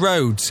use the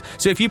roads.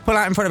 So if you pull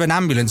out in front of an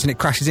ambulance and it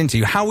crashes into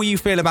you, how will you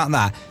feel about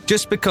that?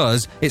 Just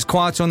because it's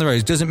quieter on the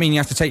roads doesn't mean you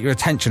have to take your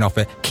attention off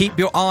it. Keep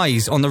your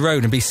eyes on the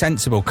road and be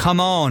sensible. Come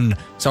on.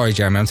 Sorry,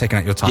 Jeremy, I'm taking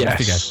out your time.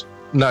 Yes.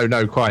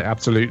 No, quite,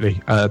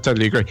 absolutely.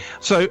 Totally agree.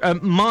 So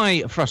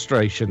my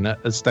frustration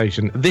at the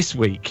station this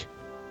week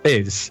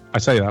is, I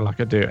say that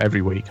like I do it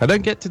every week. I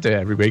don't get to do it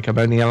every week. I'm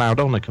only allowed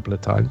on a couple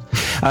of times.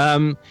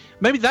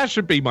 Maybe that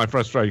should be my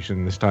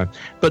frustration this time.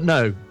 But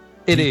no,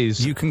 it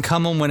is. You can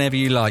come on whenever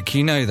you like.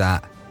 You know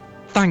that.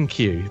 Thank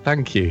you.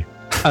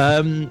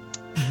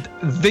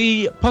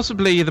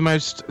 Possibly the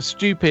most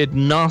stupid,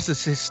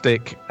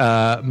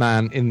 narcissistic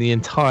man in the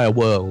entire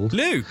world.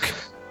 Luke!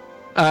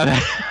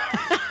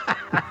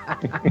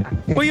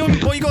 What you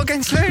got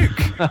against Luke?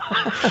 No,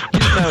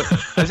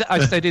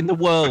 I said in the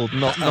world,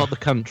 not the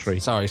country.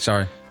 Sorry.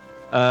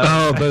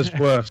 There's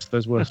worse.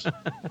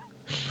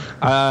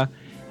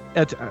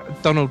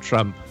 Donald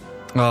Trump.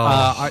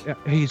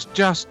 He's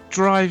just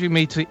driving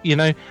me to,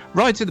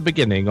 right at the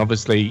beginning,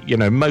 obviously,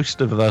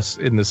 most of us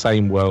in the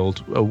same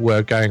world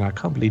were going, I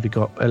can't believe he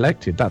got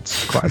elected.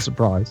 That's quite a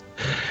surprise.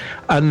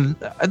 And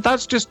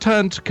that's just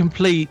turned to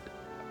complete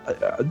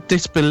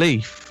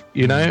disbelief,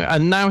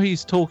 and now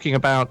he's talking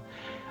about,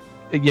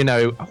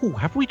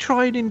 have we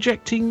tried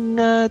injecting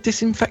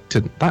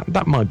disinfectant?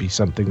 That might be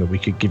something that we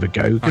could give a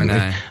go.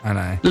 I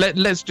know.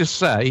 Let's just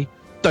say,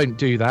 don't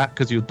do that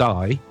because you'll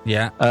die.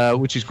 Yeah.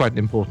 Which is quite an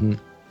important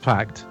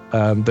fact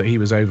that he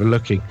was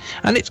overlooking.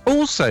 And it's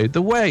also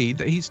the way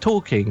that he's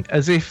talking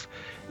as if,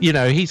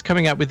 he's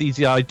coming up with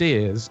these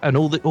ideas and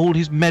all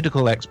his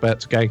medical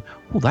experts are going,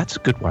 oh, that's a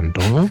good one,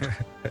 Donald.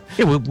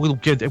 Yeah,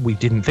 we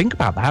didn't think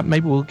about that.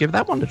 Maybe we'll give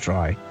that one a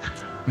try.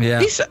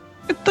 Yeah.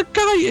 The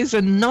guy is a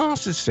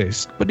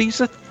narcissist, but he's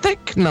a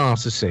thick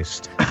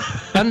narcissist.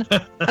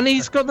 and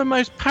he's got the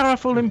most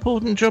powerful,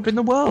 important job in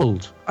the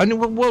world. I mean,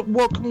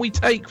 what can we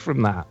take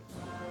from that?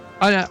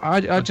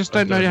 I just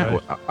don't know.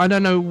 I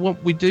don't know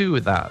what we do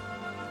with that.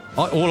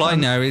 All I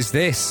know is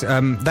this.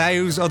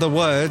 Those are the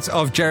words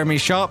of Jeremy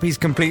Sharp. He's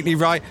completely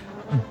right.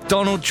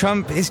 Donald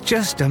Trump is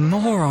just a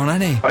moron,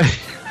 isn't he?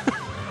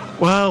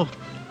 Well,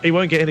 he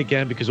won't get in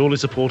again because all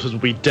his supporters will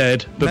be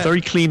dead, but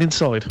very clean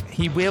inside.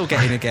 He will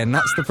get in again.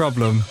 That's the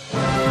problem.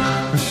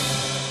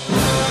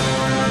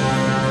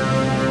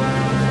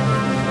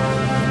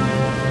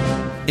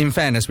 In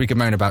fairness, we could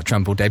moan about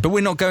Trump all day, but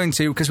we're not going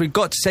to because we've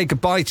got to say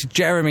goodbye to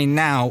Jeremy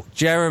now.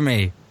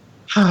 Jeremy.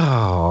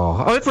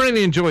 Oh, I've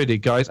really enjoyed it,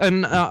 guys.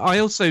 And I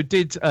also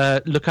did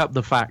look up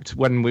the fact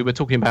when we were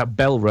talking about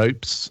bell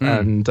ropes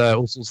and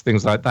all sorts of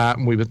things like that.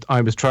 And I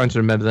was trying to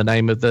remember the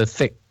name of the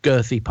thick,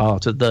 girthy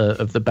part of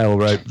the bell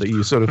rope that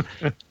you sort of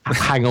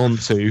hang on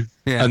to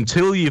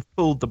until you've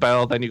pulled the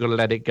bell. Then you've got to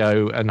let it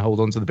go and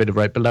hold on to the bit of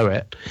rope below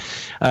it.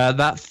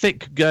 That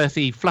thick,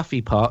 girthy,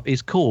 fluffy part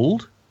is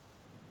called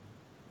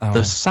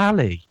the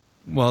Sally.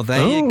 Well,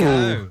 there you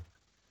go.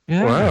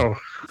 Yeah. Wow.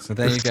 So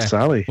there you go.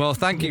 Sally. Well,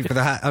 thank you for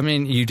that. I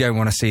mean, you don't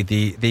want to see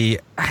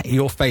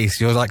your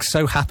face. You're like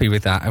so happy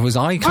with that. I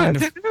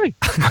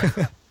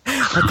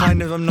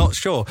kind of am not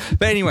sure.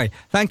 But anyway,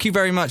 thank you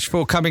very much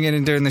for coming in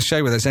and doing the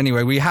show with us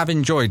anyway. We have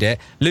enjoyed it.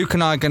 Luke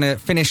and I are going to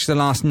finish the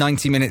last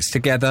 90 minutes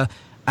together,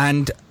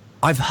 and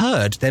I've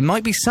heard there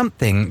might be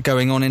something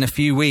going on in a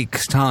few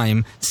weeks'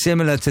 time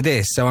similar to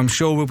this, so I'm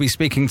sure we'll be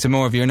speaking to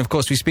more of you. And, of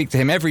course, we speak to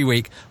him every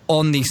week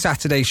on the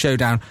Saturday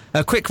Showdown.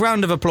 A quick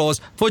round of applause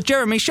for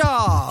Jeremy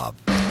Sharp.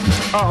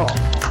 Oh.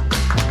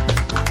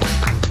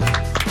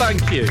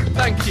 Thank you,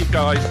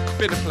 guys. It's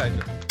been a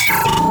pleasure.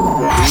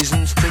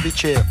 Reasons to be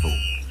cheerful.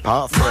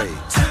 Part 3.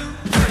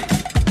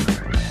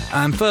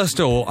 And first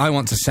of all, I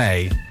want to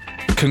say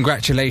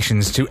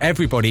congratulations to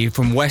everybody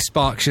from West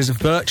Berkshire's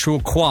virtual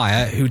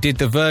choir who did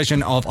the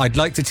version of I'd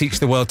Like to Teach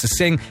the World to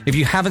Sing. If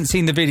you haven't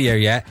seen the video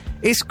yet,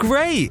 it's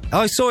great.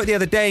 I saw it the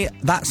other day.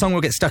 That song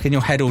will get stuck in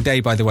your head all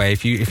day, by the way.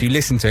 If you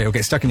listen to it, it'll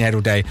get stuck in your head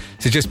all day.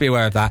 So just be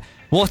aware of that.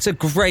 What a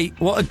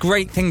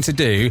great thing to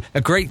do,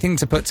 a great thing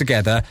to put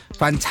together.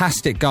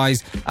 Fantastic,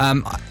 guys.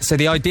 So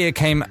the idea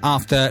came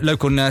after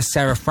local nurse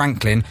Sarah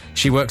Franklin.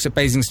 She works at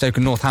Basingstoke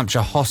and North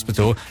Hampshire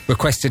Hospital,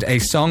 requested a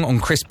song on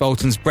Chris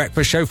Bolton's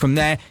breakfast show. From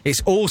there,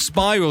 it's all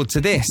spiralled to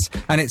this,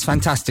 and it's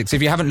fantastic. So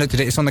if you haven't looked at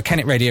it, it's on the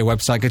Kennet Radio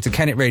website. Go to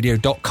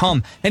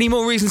kennetradio.com. Any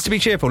more reasons to be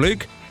cheerful,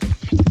 Luke?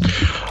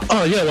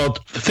 Oh, yeah, well,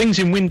 the things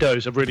in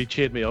Windows have really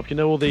cheered me up. You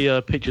know, all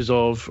the pictures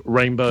of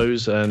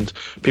rainbows and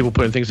people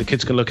putting things that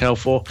kids can look out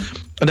for.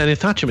 And then in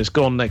Thatcham, it's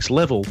gone next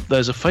level.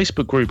 There's a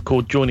Facebook group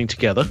called Joining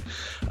Together,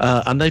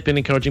 and they've been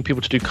encouraging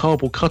people to do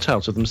cardboard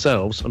cutouts of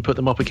themselves and put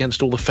them up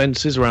against all the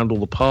fences around all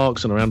the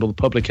parks and around all the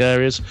public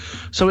areas.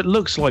 So it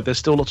looks like there's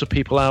still lots of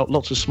people out,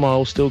 lots of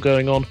smiles still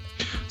going on.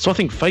 So I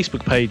think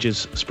Facebook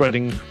pages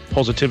spreading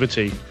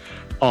positivity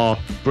are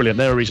brilliant.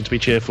 They're a reason to be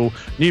cheerful.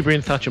 Newbury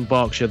and Thatcham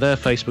Berkshire, their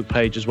Facebook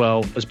page as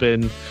well has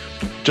been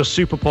just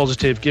super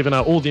positive, giving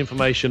out all the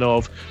information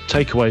of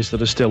takeaways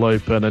that are still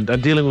open and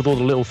dealing with all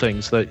the little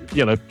things that,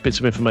 you know, bits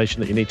of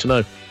information that you need to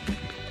know.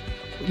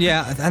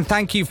 Yeah, and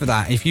thank you for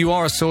that. If you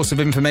are a source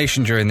of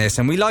information during this,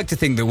 and we like to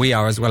think that we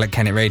are as well at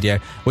Kennet Radio,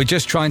 we're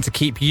just trying to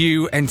keep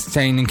you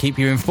entertained and keep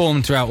you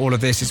informed throughout all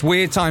of this. It's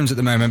weird times at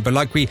the moment, but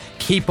like we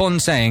keep on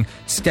saying,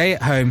 stay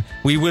at home.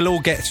 We will all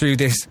get through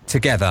this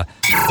together.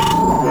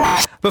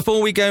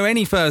 Before we go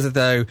any further,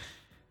 though,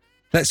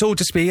 let's all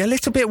just be a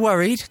little bit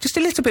worried, just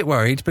a little bit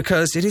worried,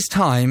 because it is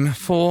time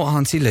for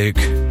Auntie Luke.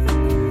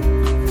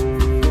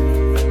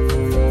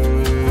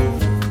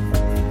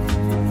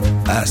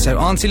 So,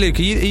 Auntie Luke,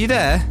 are you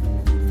there?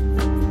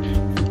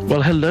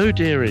 Well, hello,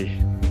 dearie.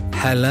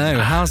 Hello,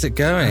 how's it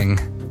going?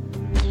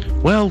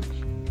 Well,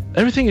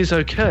 everything is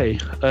okay,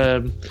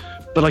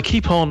 but I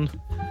keep on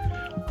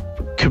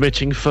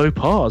committing faux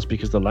pas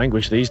because the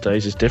language these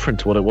days is different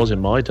to what it was in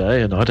my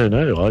day, and I don't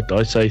know,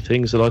 I say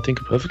things that I think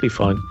are perfectly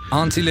fine.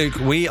 Auntie Luke,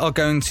 we are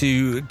going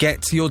to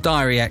get your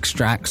diary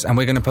extracts and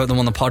we're going to put them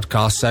on the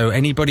podcast, so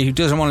anybody who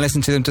doesn't want to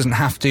listen to them doesn't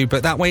have to,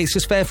 but that way it's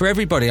just fair for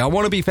everybody. I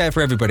want to be fair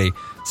for everybody,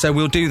 so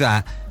we'll do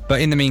that. But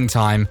in the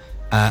meantime,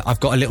 I've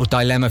got a little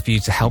dilemma for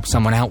you to help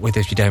someone out with,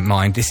 if you don't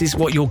mind. This is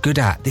what you're good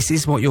at.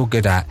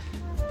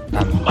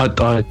 I'd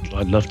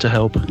love to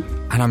help.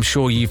 And I'm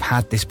sure you've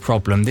had this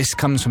problem. This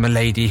comes from a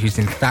lady who's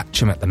in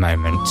Thatcham at the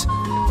moment.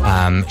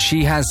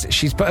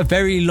 She's put a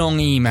very long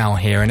email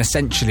here, and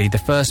essentially the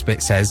first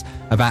bit says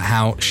about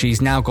how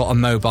she's now got a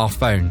mobile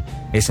phone.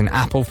 It's an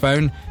Apple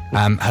phone.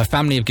 Her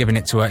family have given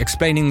it to her,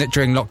 explaining that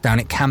during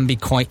lockdown it can be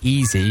quite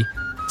easy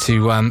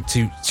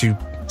to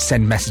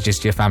send messages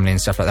to your family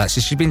and stuff like that. So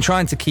she's been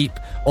trying to keep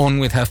on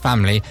with her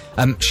family.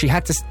 She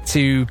had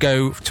to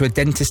go to a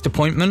dentist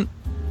appointment,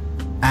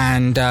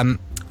 and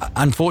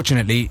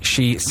unfortunately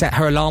she set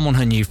her alarm on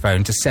her new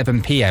phone to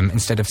 7 p.m.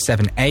 instead of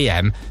 7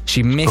 a.m.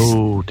 She missed...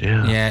 Oh,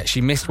 dear. Yeah,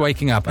 she missed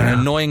waking up and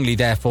annoyingly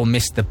therefore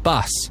missed the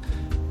bus.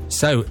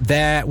 So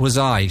there was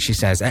I, she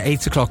says, at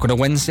 8 o'clock on a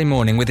Wednesday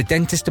morning with a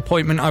dentist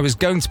appointment I was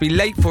going to be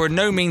late for and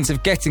no means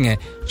of getting it.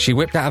 She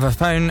whipped out of her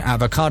phone, out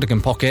of her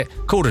cardigan pocket,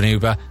 called an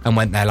Uber and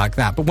went there like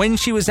that. But when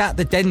she was at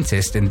the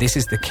dentist, and this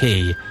is the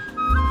key,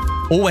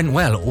 all went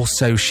well, or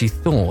so she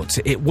thought.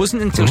 It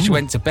wasn't until she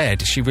went to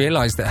bed she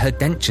realised that her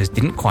dentures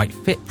didn't quite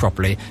fit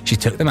properly. She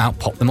took them out,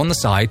 popped them on the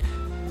side,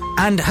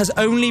 and has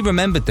only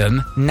remembered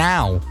them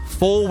now.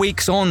 4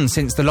 weeks on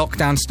since the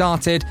lockdown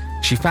started,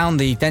 she found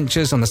the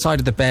dentures on the side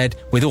of the bed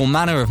with all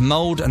manner of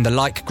mould and the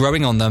like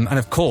growing on them, and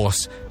of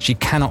course, she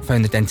cannot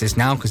phone the dentist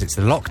now because it's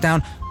the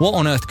lockdown. What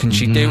on earth can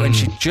she do? And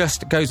she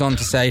just goes on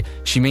to say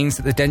she means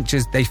that the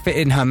dentures, they fit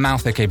in her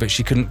mouth, okay, but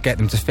she couldn't get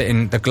them to fit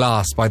in the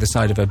glass by the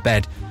side of her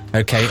bed,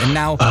 okay,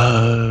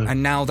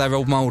 and now they're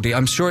all mouldy.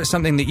 I'm sure it's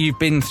something that you've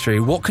been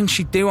through. What can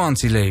she do,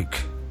 Auntie Luke?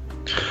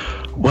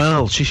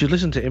 Well, she should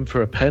listen to Him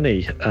for a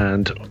Penny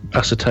and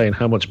ascertain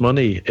how much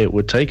money it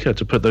would take her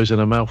to put those in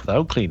her mouth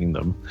without cleaning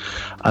them.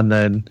 And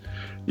then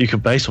you can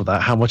base on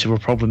that how much of a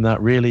problem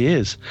that really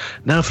is.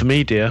 Now, for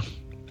me, dear,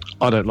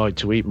 I don't like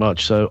to eat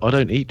much, so I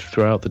don't eat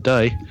throughout the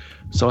day.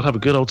 So I'd have a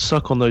good old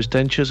suck on those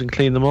dentures and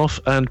clean them off.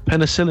 And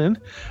penicillin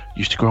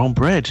used to grow on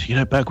bread. You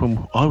know, back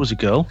when I was a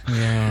girl,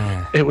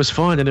 it was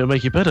fine and it would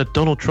make you better.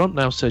 Donald Trump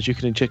now says you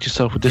can inject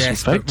yourself with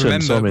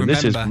disinfectant.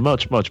 This is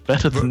much, much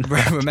better than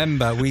that.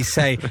 Remember, we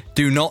say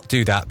do not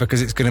do that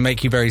because it's going to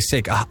make you very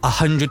sick.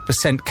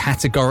 100%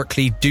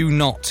 categorically do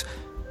not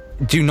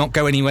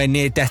go anywhere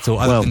near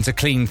Dettol other than to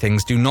clean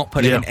things. Do not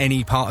put it in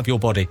any part of your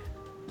body.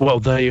 Well,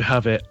 there you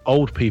have it.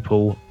 Old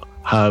people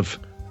have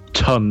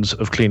tons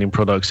of cleaning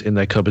products in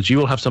their cupboards. You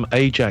will have some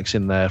Ajax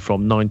in there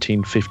from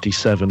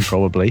 1957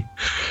 probably.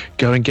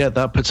 Go and get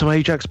that. Put some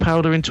Ajax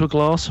powder into a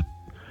glass.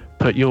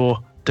 Put your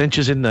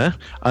dentures in there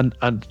and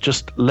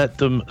just let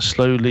them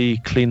slowly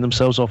clean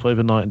themselves off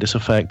overnight and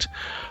disinfect.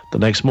 The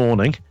next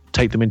morning,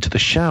 take them into the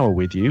shower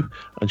with you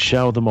and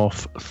shower them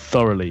off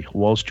thoroughly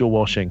whilst you're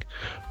washing.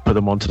 Put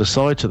them onto the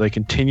side so they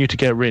continue to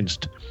get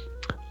rinsed.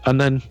 And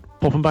then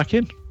pop them back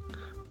in.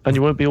 And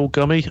you won't be all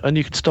gummy, and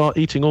you can start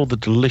eating all the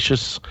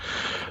delicious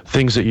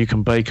things that you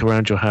can bake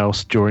around your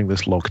house during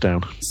this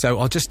lockdown. So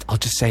I'll just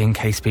say, in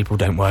case people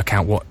don't work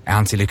out what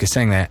Auntie Luke is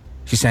saying there,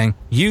 she's saying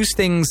use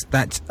things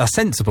that are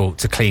sensible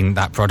to clean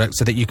that product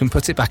so that you can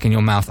put it back in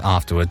your mouth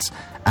afterwards,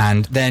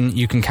 and then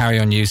you can carry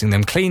on using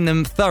them. Clean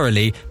them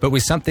thoroughly, but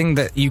with something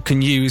that you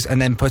can use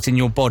and then put in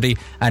your body,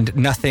 and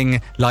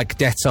nothing like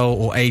Dettol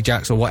or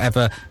Ajax or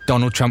whatever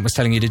Donald Trump was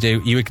telling you to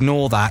do. You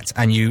ignore that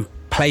and you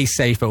play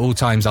safe at all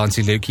times,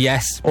 Auntie Luke.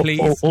 Yes,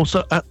 please.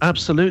 Also,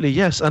 absolutely,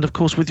 yes. And of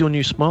course, with your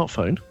new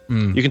smartphone,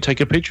 you can take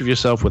a picture of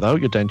yourself without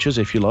your dentures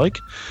if you like.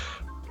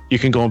 You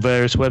can go on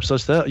various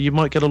websites there. You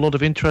might get a lot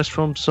of interest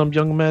from some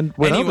young men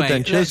without the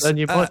dentures, and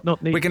you might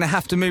not need... We're going to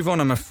have to move on,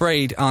 I'm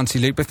afraid, Auntie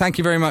Luke, but thank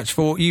you very much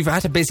for... You've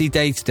had a busy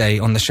day today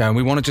on the show, and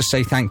we want to just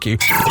say thank you.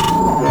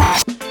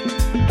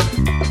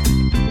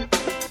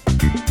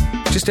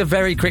 Just a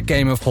very quick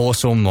game of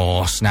horse or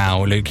morse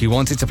now, Luke. You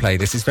wanted to play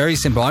this. It's very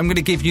simple. I'm going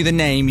to give you the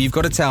name. You've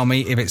got to tell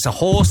me if it's a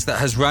horse that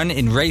has run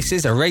in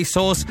races, a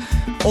racehorse,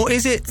 or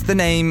is it the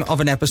name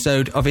of an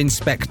episode of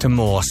Inspector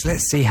Morse?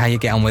 Let's see how you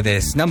get on with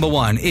this. Number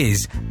one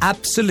is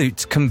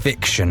Absolute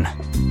Conviction.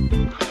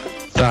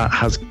 That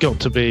has got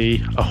to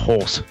be a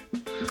horse.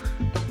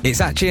 It's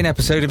actually an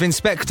episode of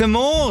Inspector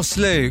Morse,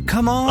 Luke.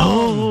 Come on.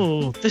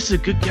 Oh, this is a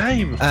good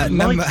game.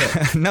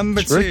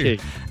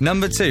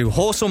 Number two,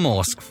 Horse or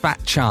Morse,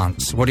 Fat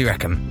Chance. What do you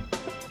reckon?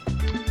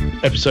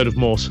 Episode of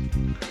Morse.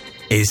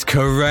 Is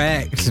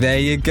correct. There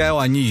you go.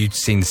 I knew you'd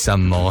seen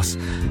some Morse.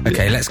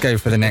 Okay, let's go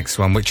for the next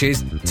one, which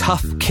is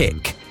Tough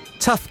Kick.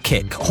 Tough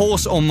Kick,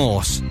 Horse or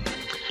Morse?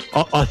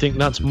 I think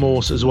that's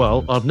Morse as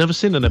well. I've never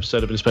seen an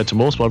episode of Inspector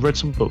Morse, but I've read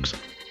some books.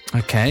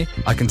 Okay,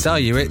 I can tell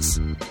you it's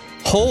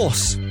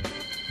Horse.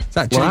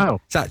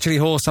 It's actually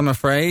horse, I'm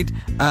afraid.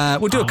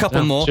 We'll do a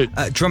couple more.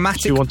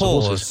 Dramatic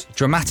pause.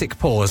 Dramatic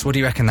pause. What do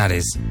you reckon that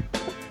is?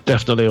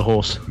 Definitely a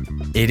horse.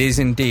 It is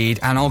indeed,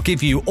 and I'll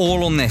give you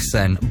all on this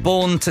then.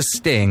 Born to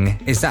Sting.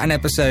 Is that an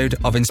episode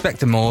of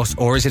Inspector Morse,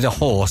 or is it a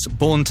horse?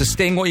 Born to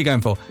Sting. What are you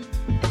going for?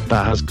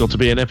 That has got to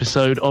be an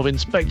episode of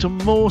Inspector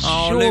Morse.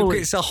 Oh, surely. Luke,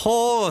 it's a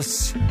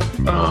horse.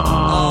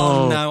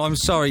 Oh no, I'm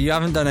sorry. You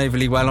haven't done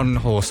overly well on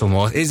Horse or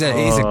Morse. It is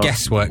a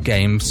guesswork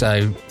game,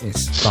 so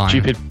it's fine.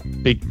 Stupid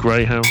big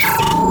greyhound.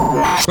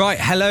 Right,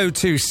 hello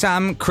to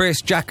Sam,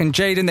 Chris, Jack and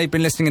Jaden. They've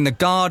been listening in the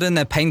garden.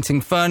 They're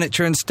painting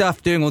furniture and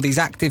stuff, doing all these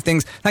active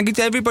things. Thank you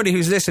to everybody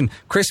who's listened.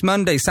 Chris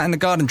Monday sat in the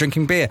garden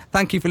drinking beer.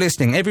 Thank you for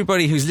listening.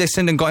 Everybody who's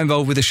listened and got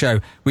involved with the show.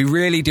 We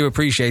really do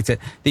appreciate it.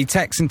 The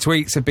texts and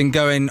tweets have been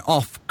going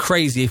off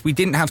crazy. If we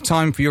didn't have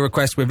time for your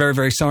request, we're very,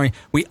 very sorry.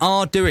 We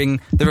are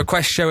doing the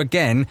request show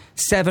again.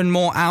 7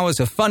 more hours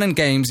of fun and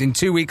games in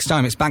 2 weeks'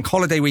 time. It's bank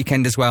holiday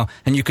weekend as well.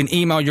 And you can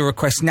email your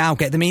requests now.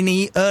 Get them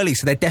in early,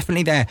 so they're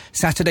definitely there.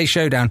 Saturday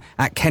Showdown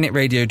at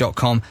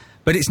kennetradio.com.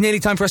 But it's nearly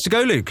time for us to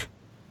go, Luke.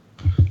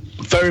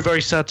 Very,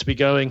 very sad to be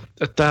going.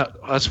 That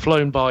has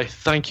flown by.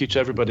 Thank you to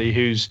everybody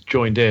who's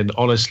joined in.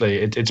 Honestly,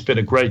 it's been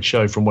a great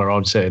show from where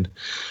I'm sitting.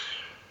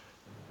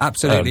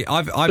 Absolutely.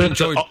 I've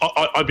enjoyed...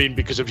 I mean,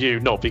 because of you,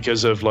 not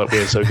because of, like,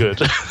 we're so good.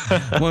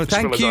 Well,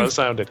 thank you.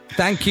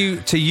 Thank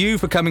you to you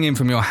for coming in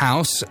from your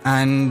house,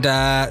 and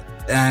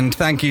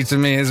thank you to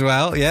me as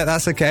well. Yeah,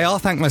 that's okay. I'll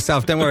thank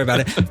myself. Don't worry about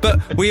it.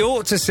 But we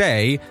ought to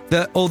say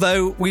that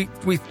although we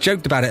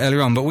joked about it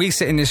earlier on, but we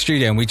sit in the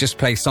studio and we just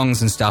play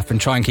songs and stuff and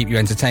try and keep you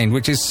entertained,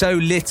 which is so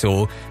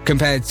little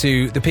compared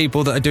to the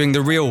people that are doing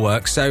the real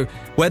work. So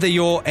whether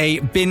you're a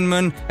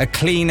binman, a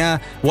cleaner,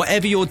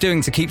 whatever you're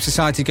doing to keep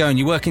society going,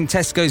 you work in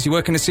Tesco's, you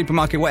work in a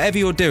supermarket, whatever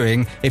you're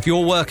doing, if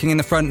you're working in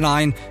the front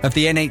line of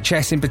the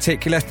NHS in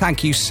particular,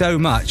 thank you so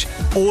much.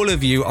 All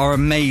of you are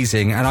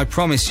amazing, and I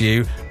promise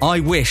you, I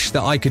wish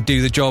that I could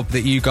do the job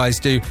that you guys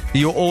do.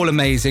 You're all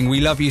amazing.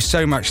 We love you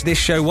so much. This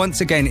show,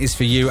 once again, is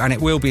for you, and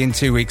it will be in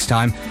 2 weeks'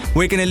 time.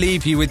 We're going to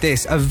leave you with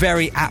this, a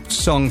very apt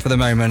song for the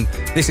moment.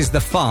 This is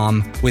The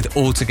Farm with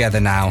All Together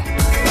Now.